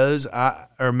make those,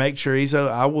 or make chorizo,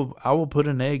 I will put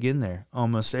an egg in there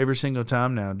almost every single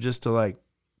time now, just to like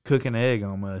cook an egg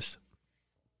almost.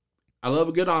 I love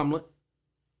a good omelet.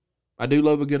 I do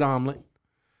love a good omelet.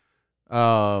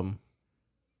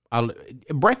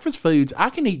 Breakfast foods, I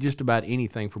can eat just about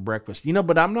anything for breakfast,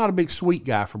 but I'm not a big sweet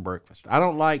guy for breakfast. I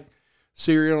don't like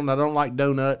cereal and I don't like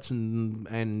donuts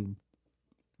and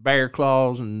bear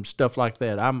claws and stuff like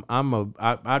that.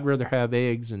 I'd rather have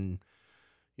eggs and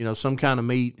some kind of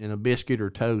meat and a biscuit or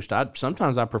toast.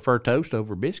 Sometimes I prefer toast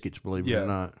over biscuits, believe it or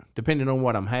not, depending on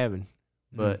what I'm having.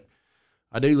 But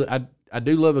I do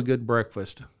love a good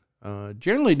breakfast.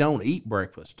 Generally don't eat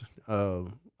breakfast.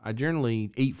 I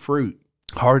generally eat fruit.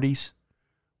 Hardee's.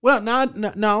 Well,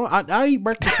 no. I eat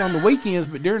breakfast on the weekends,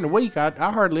 but during the week, I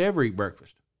hardly ever eat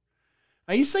breakfast.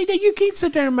 Now, you see that you can't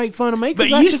sit there and make fun of me. But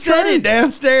you said it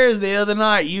downstairs the other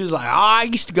night. You was like, I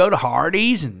used to go to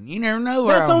Hardee's, and you never know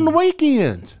where That's on the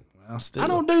weekends. Well, still. I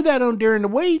don't do that during the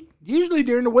week. Usually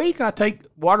during the week, I take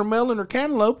watermelon or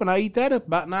cantaloupe, and I eat that at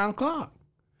about 9 o'clock.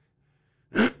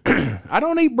 I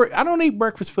don't eat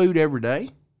breakfast food every day.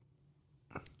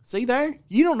 See there?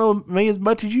 You don't know me as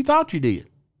much as you thought you did.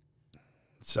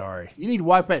 Sorry. You need to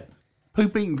wipe that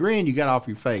poop-eating grin you got off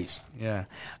your face. Yeah.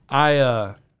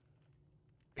 I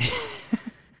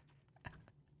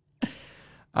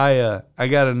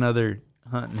got another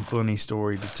hunting funny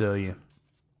story to tell you.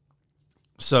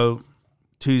 So,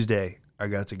 Tuesday, I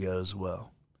got to go as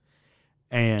well.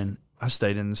 And I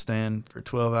stayed in the stand for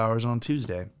 12 hours on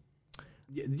Tuesday.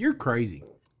 You're crazy.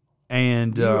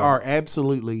 And you are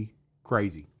absolutely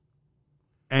crazy.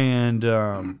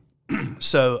 And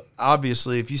so,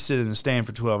 obviously, if you sit in the stand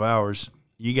for 12 hours,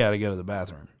 you got to go to the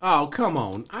bathroom. Oh, come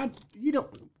on. We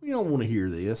don't want to hear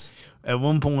this. At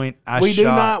one point, we do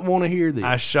not want to hear this.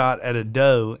 I shot at a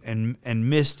doe and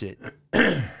missed it.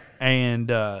 And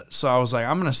so I was like,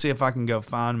 I'm going to see if I can go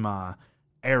find my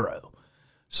arrow.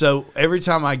 So every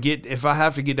time if I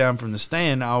have to get down from the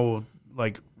stand, I will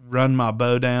like run my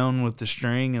bow down with the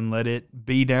string and let it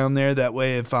be down there. That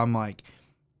way, if I'm like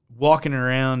walking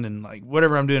around and like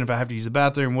whatever I'm doing, if I have to use the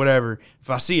bathroom, whatever, if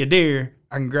I see a deer,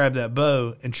 I can grab that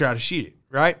bow and try to shoot it,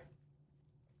 right?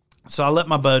 So I let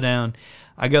my bow down.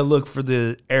 I go look for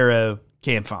the arrow,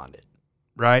 can't find it,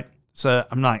 right? So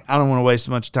I'm like, I don't want to waste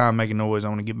much time making noise. I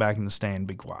want to get back in the stand and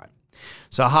be quiet.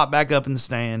 So I hop back up in the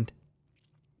stand.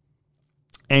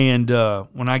 And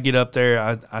when I get up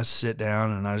there, I sit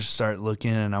down and I just start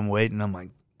looking and I'm waiting. I'm like,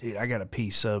 dude, I got to pee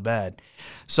so bad.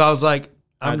 So I was like,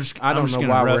 I don't know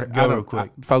why we're go real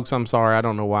quick. Folks, I'm sorry. I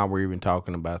don't know why we're even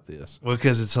talking about this. Well,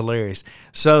 because it's hilarious.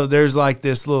 So there's like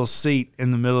this little seat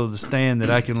in the middle of the stand that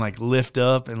I can like lift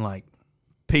up and like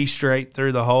pee straight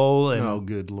through the hole and oh,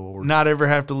 good Lord, not ever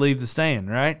have to leave the stand,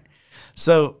 right?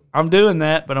 So I'm doing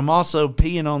that, but I'm also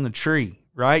peeing on the tree,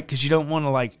 right? Because you don't want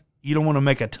to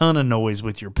make a ton of noise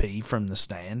with your pee from the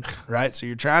stand, right? So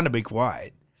you're trying to be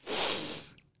quiet.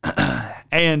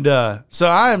 And so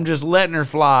I am just letting her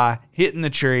fly, hitting the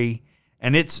tree,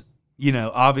 and it's,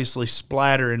 obviously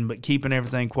splattering, but keeping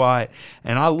everything quiet.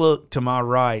 And I looked to my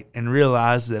right and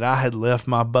realized that I had left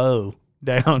my bow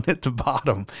down at the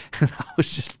bottom, and I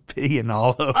was just peeing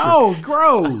all over. Oh,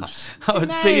 gross. I was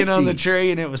peeing on the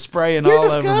tree, and it was spraying all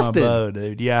over my bow,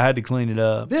 dude. Yeah, I had to clean it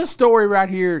up. This story right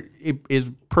here is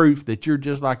proof that you're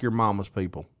just like your mama's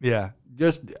people. Yeah.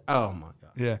 Oh, my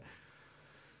God. Yeah.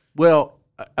 Well,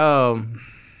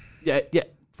 yeah.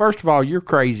 First of all, you're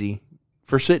crazy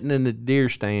for sitting in the deer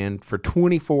stand for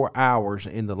 24 hours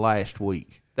in the last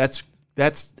week. That's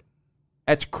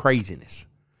craziness.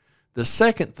 The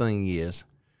second thing is,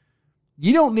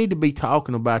 you don't need to be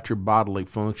talking about your bodily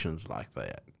functions like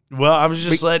that. Well, I was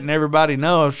just letting everybody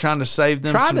know I was trying to save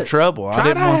them some trouble. I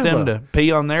didn't want them to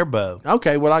pee on their bow.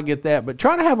 Okay, well, I get that. But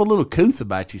try to have a little couth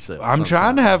about yourself. I'm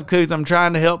trying to have couth. I'm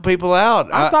trying to help people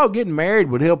out. I thought getting married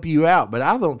would help you out, but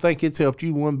I don't think it's helped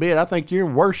you one bit. I think you're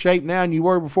in worse shape now than you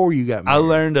were before you got married. I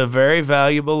learned a very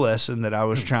valuable lesson that I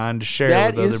was trying to share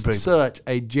with other people. That is such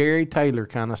a Jerry Taylor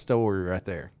kind of story right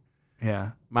there.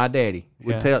 Yeah. My daddy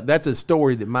would tell. That's a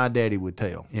story that my daddy would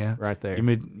tell. Yeah. Right there.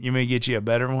 You may get you a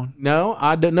better one? No,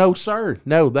 I don't. No, sir.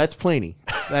 No, that's plenty.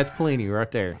 That's plenty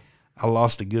right there. I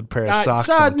lost a good pair of socks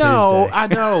no, on Tuesday. I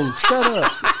know. Shut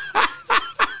up.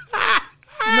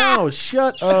 No,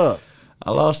 shut up. I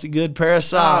lost a good pair of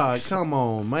socks. Come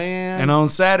on, man. And on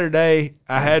Saturday,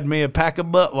 I had me a pack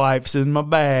of butt wipes in my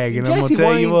bag. And I'm going Jesse to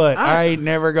tell you Wayne, what, I ain't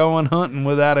never going hunting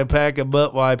without a pack of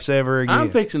butt wipes ever again.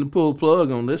 I'm fixing to pull the plug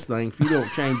on this thing if you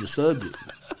don't change the subject.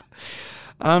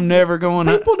 I'm never going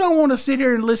to. People don't want to sit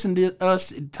here and listen to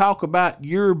us talk about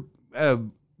your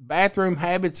bathroom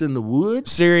habits in the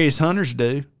woods. Serious hunters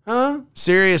do. Huh?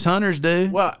 Serious hunters do.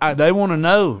 Well, they want to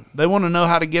know. They want to know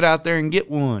how to get out there and get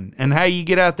one. And how you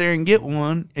get out there and get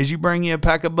one is you bring you a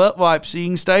pack of butt wipes so you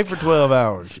can stay for 12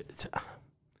 hours.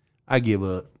 I give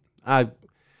up.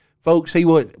 Folks,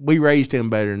 we raised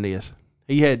him better than this.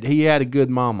 He had a good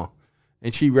mama,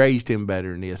 and she raised him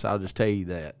better than this. I'll just tell you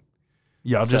that.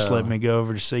 Y'all just let me go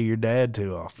over to see your dad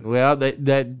too often. Well,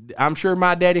 that I'm sure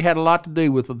my daddy had a lot to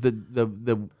do with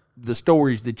the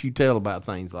stories that you tell about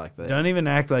things like that. Don't even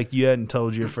act like you hadn't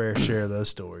told your fair share of those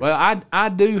stories. Well, I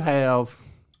do have.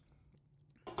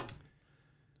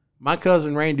 My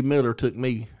cousin Randy Miller took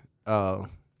me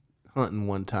hunting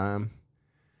one time,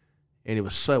 and it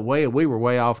was we were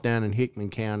way off down in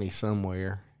Hickman County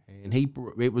somewhere, and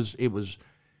it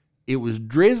was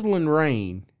drizzling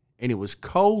rain, and it was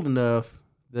cold enough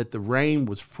that the rain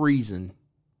was freezing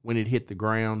when it hit the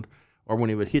ground, or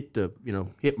when it would hit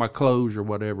hit my clothes or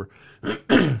whatever.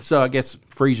 So I guess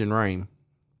freezing rain.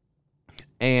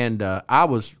 And I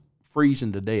was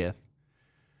freezing to death.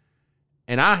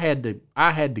 And I had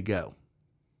to go.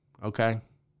 Okay?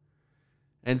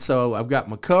 And so I've got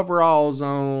my coveralls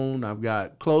on, I've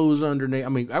got clothes underneath. I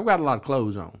mean, I've got a lot of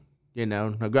clothes on,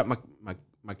 I've got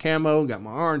my camo, got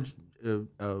my orange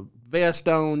vest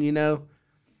on,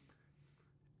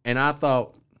 And I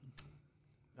thought,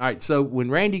 all right, so when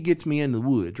Randy gets me in the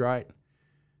woods, right,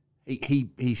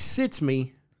 he sits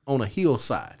me on a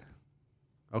hillside,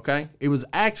 okay? It was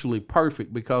actually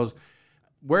perfect because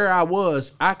where I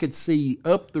was, I could see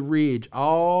up the ridge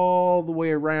all the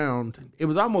way around. It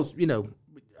was almost,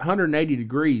 180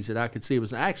 degrees that I could see. It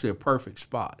was actually a perfect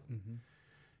spot. Mm-hmm.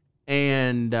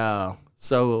 And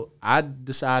so I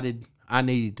decided I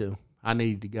needed to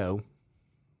go.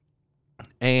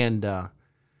 And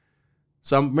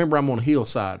so remember, I'm on a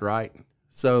hillside, right?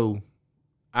 So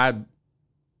I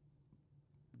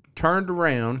turned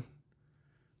around,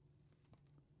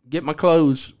 get my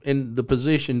clothes in the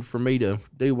position for me to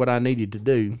do what I needed to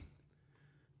do,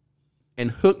 and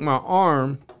hook my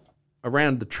arm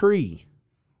around the tree,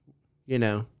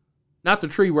 Not the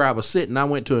tree where I was sitting. I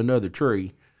went to another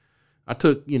tree. I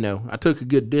took a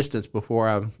good distance before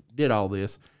I did all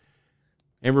this.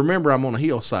 And remember, I'm on a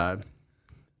hillside.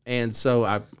 And so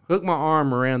I hooked my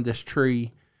arm around this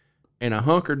tree, and I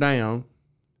hunker down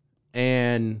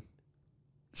and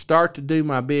start to do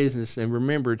my business. And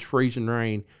remember, it's freezing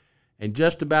rain. And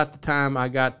just about the time I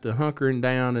got to hunkering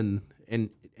down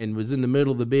and was in the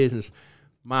middle of the business,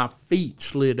 my feet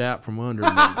slid out from under me.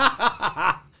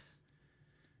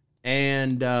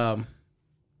 And,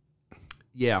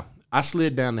 I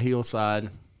slid down the hillside.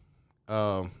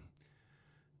 I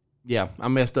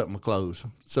messed up my clothes.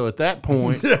 So at that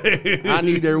point, I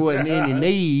knew there wasn't any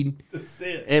need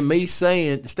in me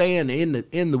staying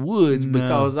in the woods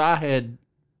because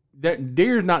that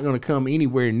deer's not going to come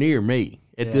anywhere near me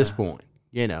at this point.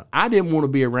 I didn't want to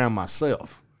be around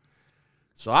myself.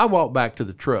 So I walked back to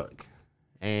the truck,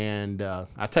 and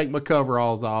I take my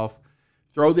coveralls off,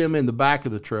 throw them in the back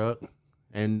of the truck,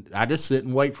 and I just sit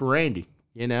and wait for Randy.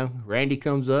 Randy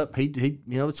comes up. He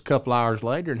it's a couple hours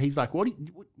later, and he's like, when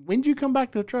did you come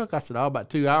back to the truck? I said, about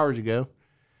 2 hours ago.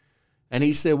 And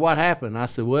he said, what happened? I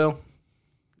said,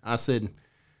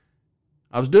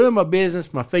 I was doing my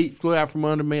business. My feet flew out from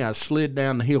under me. I slid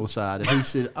down the hillside. And he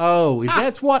said, is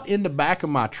that what in the back of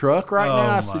my truck right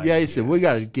now? I said, yeah. He said, we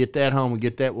got to get that home and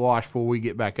get that washed before we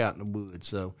get back out in the woods.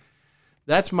 So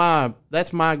that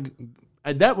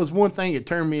was one thing that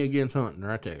turned me against hunting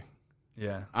right there.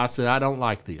 Yeah. I said, I don't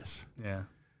like this. Yeah.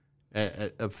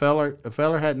 A feller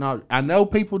had not. I know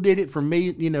people did it for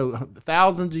me,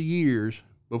 thousands of years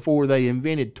before they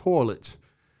invented toilets,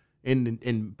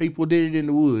 and people did it in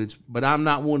the woods. But I'm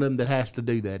not one of them that has to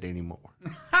do that anymore.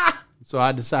 So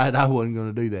I decided I wasn't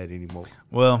going to do that anymore.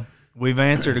 Well, we've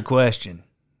answered a question.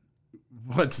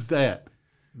 What's that?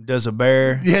 Does a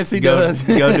bear? Yes, he does.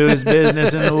 Go do his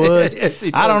business in the woods? Yes,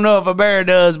 he does. I don't know if a bear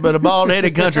does, but a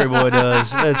bald-headed country boy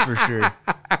does. That's for sure.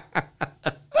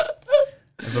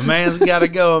 If a man's got to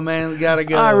go, a man's got to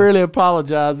go. I really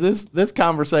apologize. This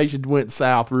conversation went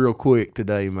south real quick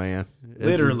today, man.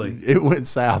 Literally. It went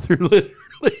south. Literally,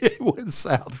 it went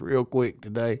south real quick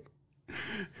today.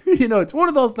 It's one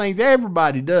of those things,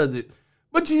 everybody does it,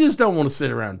 But you just don't want to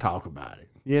sit around and talk about it,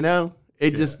 you know?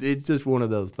 It's just one of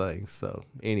those things. So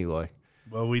anyway.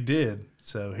 Well, we did.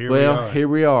 So here we are. Here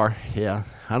we are. Yeah.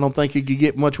 I don't think it could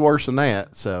get much worse than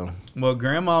that. So well,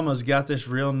 Grandmama's got this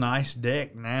real nice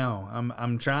deck now.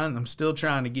 I'm still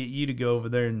trying to get you to go over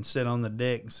there and sit on the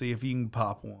deck and see if you can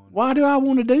pop one. Why do I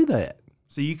want to do that?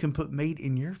 So you can put meat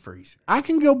in your freezer. I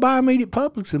can go buy meat at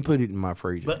Publix and put it in my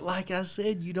freezer. But like I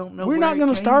said, you don't know. We're not going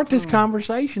to start this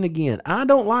conversation again. I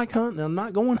don't like hunting. I'm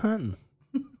not going hunting.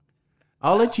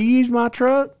 I'll let you use my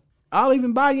truck. I'll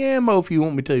even buy you ammo if you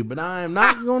want me to, but I am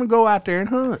not going to go out there and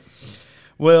hunt.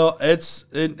 Well,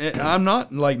 I'm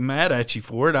not like mad at you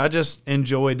for it. I just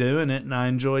enjoy doing it, and I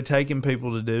enjoy taking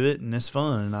people to do it, and it's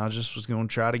fun. And I just was going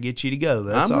to try to get you to go.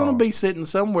 That's all. I'm going to be sitting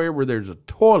somewhere where there's a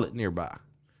toilet nearby.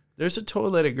 There's a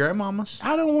toilet at Grandmama's.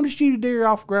 I don't want to shoot a deer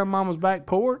off Grandmama's back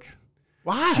porch.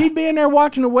 Why? She'd be in there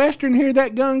watching a Western, hear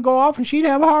that gun go off, and she'd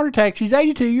have a heart attack. She's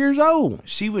 82 years old.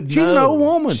 She would know. She's an old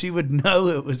woman. She would know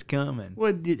it was coming.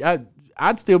 Well,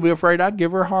 I'd still be afraid I'd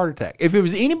give her a heart attack. If it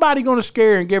was anybody going to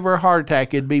scare her and give her a heart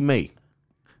attack, it'd be me.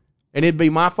 And it'd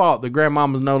be my fault that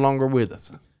Grandmama's no longer with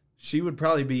us. She would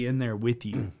probably be in there with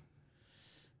you,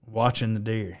 watching the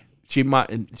deer.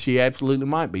 She absolutely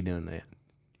might be doing that.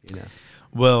 You know.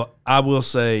 Well, I will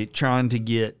say, trying to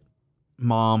get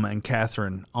Mom and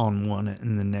Catherine on one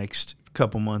in the next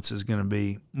couple months is going to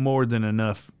be more than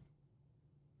enough,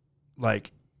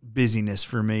 like, busyness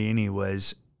for me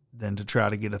anyways, than to try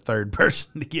to get a third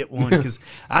person to get one, because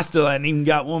I still hadn't even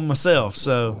got one myself.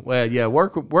 So, well, yeah,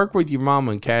 work with your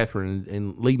mama and Catherine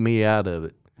and leave me out of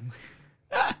it.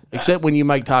 Except when you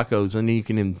make tacos, and you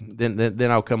can then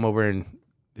I'll come over and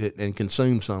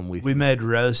consume some with you. We made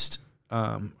roast.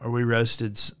 We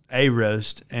roasted a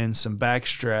roast and some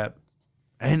backstrap.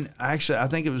 And actually, I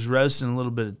think it was roasting a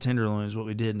little bit of tenderloin is what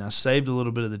we did. And I saved a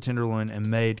little bit of the tenderloin and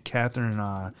made Catherine and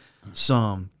I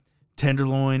some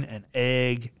tenderloin and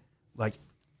egg. Like,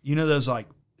 you know, those, like,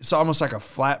 it's almost like a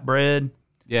flatbread.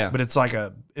 Yeah. But it's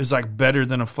like better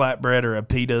than a flatbread or a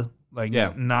pita. Like,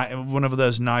 yeah. One of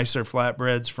those nicer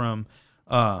flatbreads from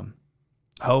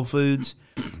Whole Foods.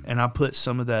 And I put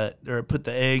some of that, or put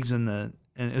the eggs in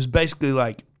and it was basically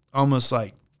like almost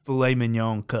like filet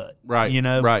mignon cut. Right. You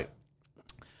know? Right.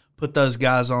 Put those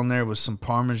guys on there with some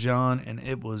Parmesan, and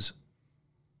it was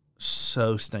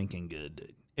so stinking good,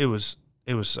 dude. It was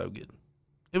so good.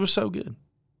 It was so good.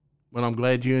 Well, I'm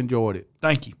glad you enjoyed it.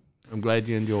 Thank you. I'm glad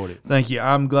you enjoyed it. Thank you.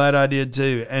 I'm glad I did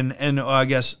too. And I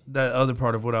guess that other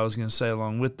part of what I was going to say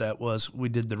along with that was we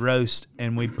did the roast,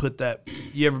 and we put that.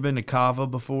 You ever been to Cava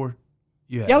before?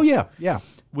 You have. Oh yeah, yeah.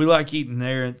 We like eating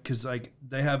there because like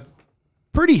they have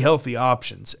pretty healthy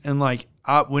options, and like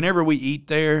whenever we eat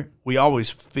there, we always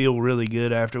feel really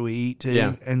good after we eat too.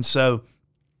 Yeah. And so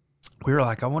we were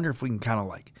like, I wonder if we can kind of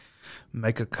like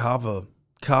make a Cava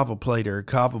plate or a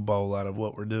Cava bowl out of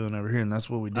what we're doing over here, and that's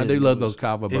what we did. I do love those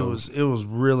Cava bowls. It was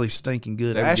really stinking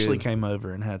good. They were Ashley good. came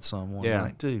over and had some one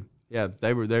night too. Yeah,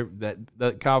 they were there.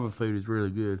 That Cava food is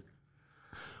really good.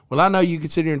 Well, I know you can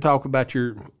sit here and talk about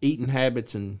your eating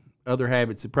habits and other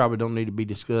habits that probably don't need to be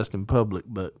discussed in public,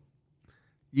 but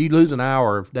you lose an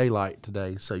hour of daylight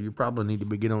today, so you probably need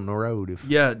to get on the road.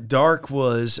 Yeah, dark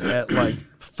was at like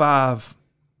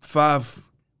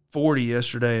 5:40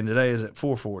 yesterday, and today is at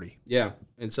 4:40. Yeah,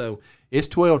 and so it's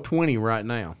 12:20 right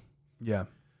now. Yeah.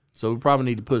 So we probably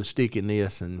need to put a stick in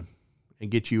this and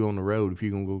get you on the road if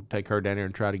you're gonna go take her down there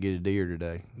and try to get a deer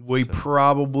today. We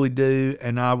probably do,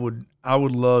 and I would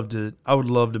love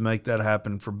to make that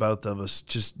happen for both of us.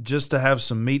 Just to have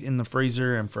some meat in the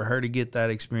freezer and for her to get that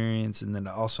experience, and then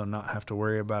to also not have to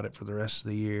worry about it for the rest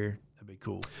of the year. That'd be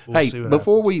cool. We'll see what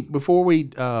before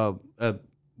happens.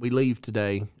 we leave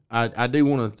today, I do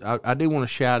want to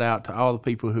shout out to all the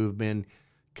people who have been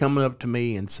coming up to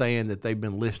me and saying that they've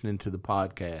been listening to the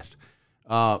podcast.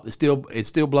 It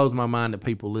still blows my mind that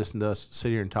people listen to us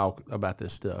sit here and talk about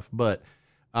this stuff. But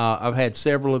I've had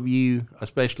several of you,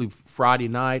 especially Friday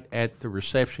night at the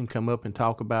reception, come up and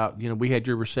talk about, we had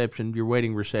your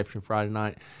wedding reception Friday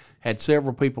night. Had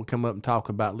several people come up and talk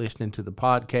about listening to the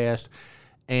podcast.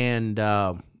 And,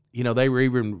 they were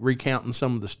even recounting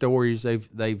some of the stories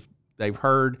they've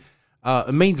heard.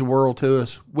 It means the world to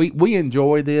us. We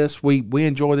enjoy this. We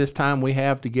enjoy this time we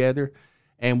have together.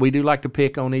 And we do like to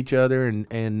pick on each other,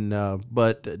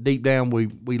 but deep down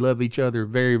we love each other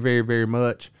very, very, very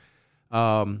much,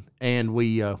 and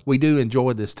we do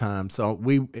enjoy this time. So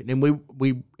we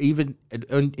even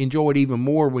enjoy it even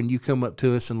more when you come up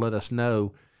to us and let us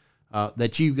know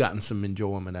that you've gotten some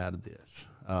enjoyment out of this.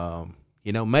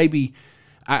 Maybe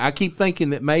I keep thinking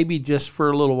that maybe just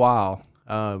for a little while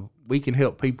we can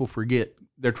help people forget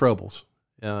their troubles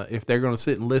if they're going to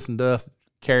sit and listen to us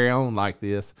carry on like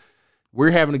this.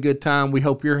 We're having a good time. We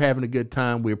hope you're having a good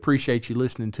time. We appreciate you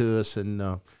listening to us,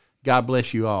 and God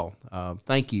bless you all.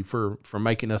 Thank you for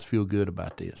making us feel good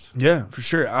about this. Yeah, for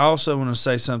sure. I also want to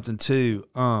say something too.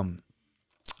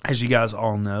 As you guys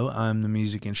all know, I'm the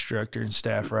music instructor and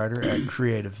staff writer at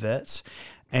Creative Vets.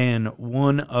 And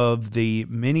one of the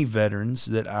many veterans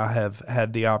that I have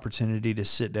had the opportunity to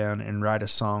sit down and write a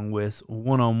song with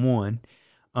one-on-one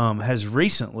has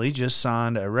recently just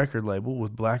signed a record label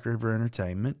with Black River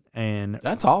Entertainment. And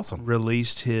that's awesome.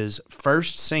 Released his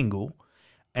first single.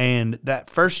 And that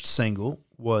first single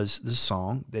was the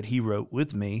song that he wrote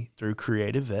with me through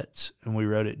Creative Vets. And we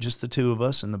wrote it just the two of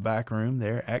us in the back room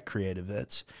there at Creative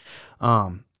Vets,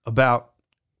 about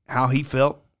how he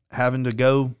felt having to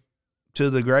go to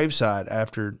the graveside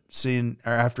after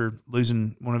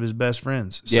losing one of his best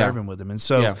friends, serving with him. And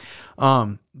so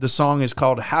the song is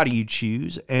called How Do You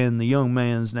Choose? And the young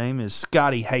man's name is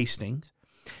Scotty Hastings.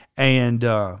 And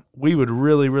we would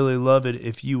really, really love it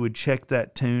if you would check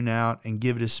that tune out and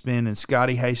give it a spin. And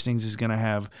Scotty Hastings is going to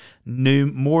have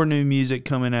more new music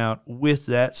coming out with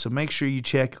that. So make sure you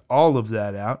check all of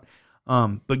that out.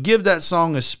 But give that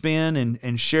song a spin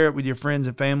and share it with your friends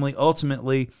and family.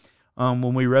 Ultimately,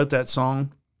 when we wrote that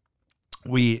song,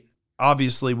 we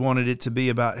obviously wanted it to be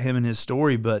about him and his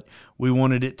story, but we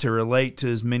wanted it to relate to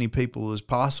as many people as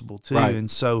possible too. Right. And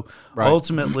so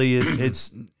ultimately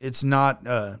it's not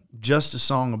just a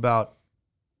song about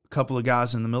a couple of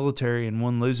guys in the military and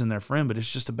one losing their friend, but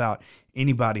it's just about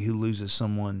anybody who loses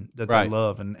someone that they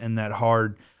love and that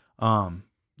hard,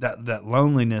 that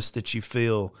loneliness that you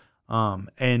feel.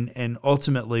 And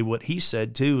ultimately what he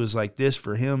said too is like this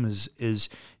for him is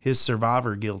his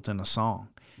survivor guilt in a song.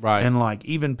 Right. And like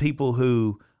even people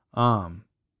who are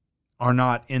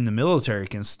not in the military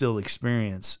can still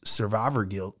experience survivor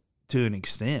guilt to an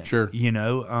extent. Sure. You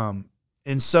know?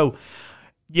 And so,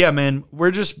 yeah, man, we're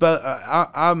just,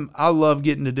 I love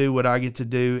getting to do what I get to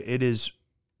do. It is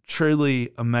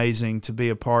truly amazing to be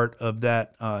a part of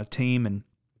that team. And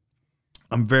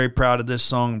I'm very proud of this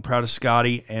song. I'm proud of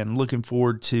Scotty and looking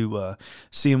forward to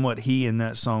seeing what he and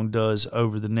that song does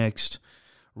over the next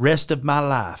rest of my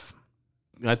life.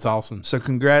 That's awesome. So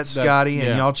congrats, Scotty,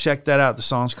 and y'all check that out. The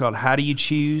song's called How Do You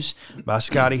Choose by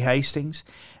Scotty Hastings.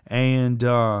 And,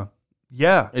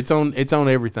 It's on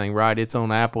everything, right? It's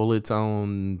on Apple. It's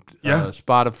on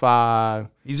Spotify.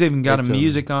 He's even got a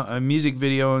music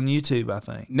video on YouTube, I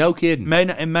think. No kidding.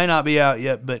 It may not be out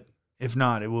yet, but if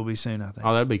not, it will be soon, I think.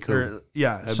 Oh, that'd be cool.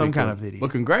 That'd some kind of video.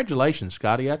 Well, congratulations,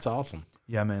 Scotty. That's awesome.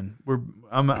 Yeah, man.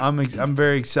 I'm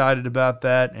very excited about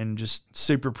that and just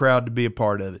super proud to be a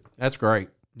part of it. That's great.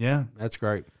 Yeah. That's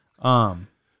great. All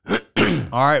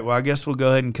right, well, I guess we'll go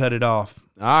ahead and cut it off.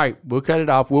 All right, we'll cut it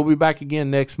off. We'll be back again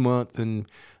next month, and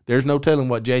there's no telling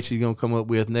what JC's going to come up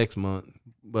with next month,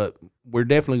 but we're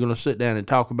definitely going to sit down and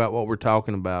talk about what we're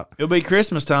talking about. It'll be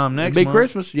Christmas time next month. It'll be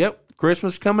Christmas. Yep,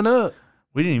 Christmas coming up.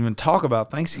 We didn't even talk about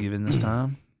Thanksgiving this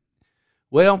time.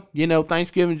 Well,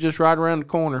 Thanksgiving's just right around the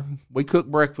corner. We cook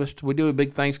breakfast. We do a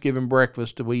big Thanksgiving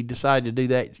breakfast. We decided to do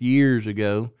that years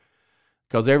ago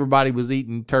because everybody was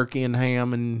eating turkey and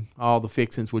ham and all the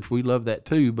fixings, which we love that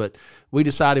too. But we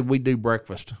decided we'd do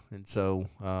breakfast, and so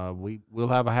we'll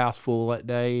have a house full that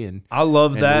day. And I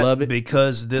love that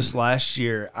because this last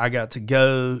year I got to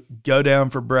go down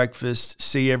for breakfast,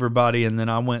 see everybody, and then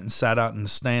I went and sat out in the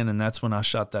stand, and that's when I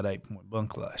shot that 8-point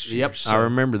bunk last year. Yep, so, I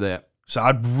remember that. So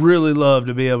I'd really love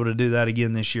to be able to do that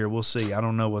again this year. We'll see. I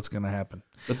don't know what's going to happen.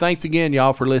 But thanks again,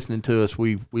 y'all, for listening to us.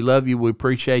 We love you. We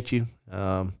appreciate you.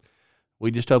 We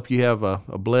just hope you have a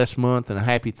blessed month and a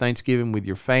happy Thanksgiving with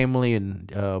your family.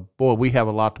 And, boy, we have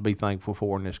a lot to be thankful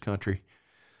for in this country.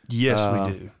 Yes,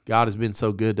 we do. God has been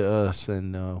so good to us,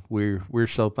 and we're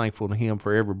so thankful to Him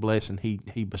for every blessing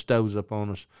He bestows upon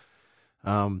us.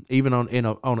 Even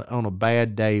on a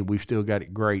bad day, we've still got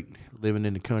it great living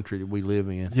in the country that we live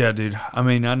in. Yeah, dude. I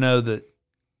mean, I know that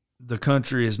the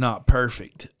country is not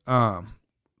perfect,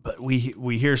 but we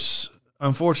hear,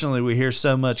 unfortunately, we hear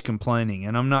so much complaining.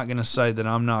 And I'm not going to say that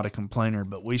I'm not a complainer,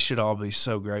 but we should all be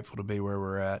so grateful to be where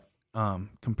we're at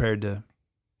compared to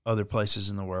other places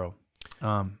in the world,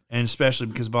 and especially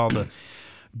because of all the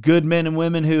good men and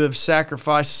women who have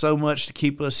sacrificed so much to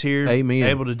keep us here. Amen.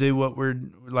 Able to do what we're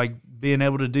like. Being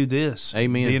able to do this,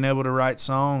 Amen. Being able to write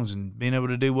songs and being able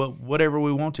to do whatever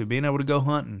we want to, being able to go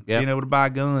hunting, being able to buy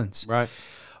guns, right?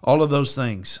 All of those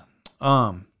things.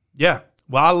 Yeah.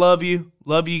 Well, I love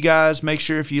you guys. Make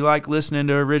sure if you like listening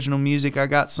to original music, I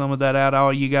got some of that out.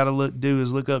 All you got to do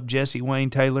is look up Jesse Wayne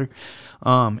Taylor,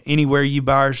 anywhere you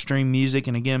buy or stream music.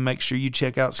 And again, make sure you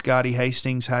check out Scotty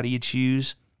Hastings. How Do You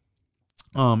Choose?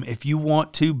 If you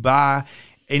want to buy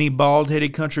any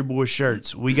bald-headed country boy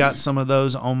shirts, we got some of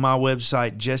those on my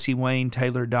website,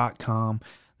 JesseWayneTaylor.com.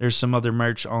 There's some other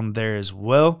merch on there as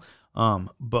well.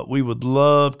 But we would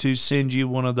love to send you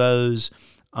one of those,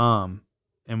 and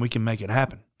we can make it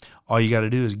happen. All you got to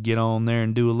do is get on there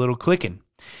and do a little clicking.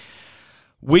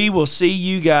 We will see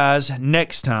you guys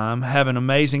next time. Have an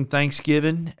amazing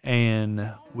Thanksgiving,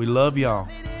 and we love y'all.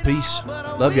 Peace.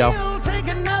 Love y'all. Take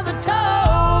another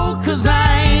toll, 'cause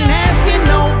I ain't asking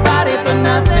nobody for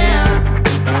nothing.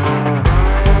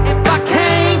 If I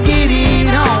can't get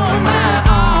it on my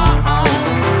own.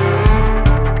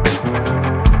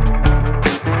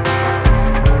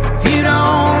 If you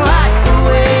don't like the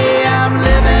way I'm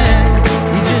living,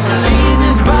 you just leave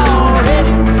this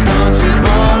bald-headed country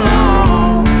boy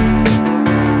alone.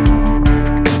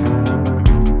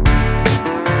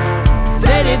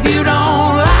 Said if you don't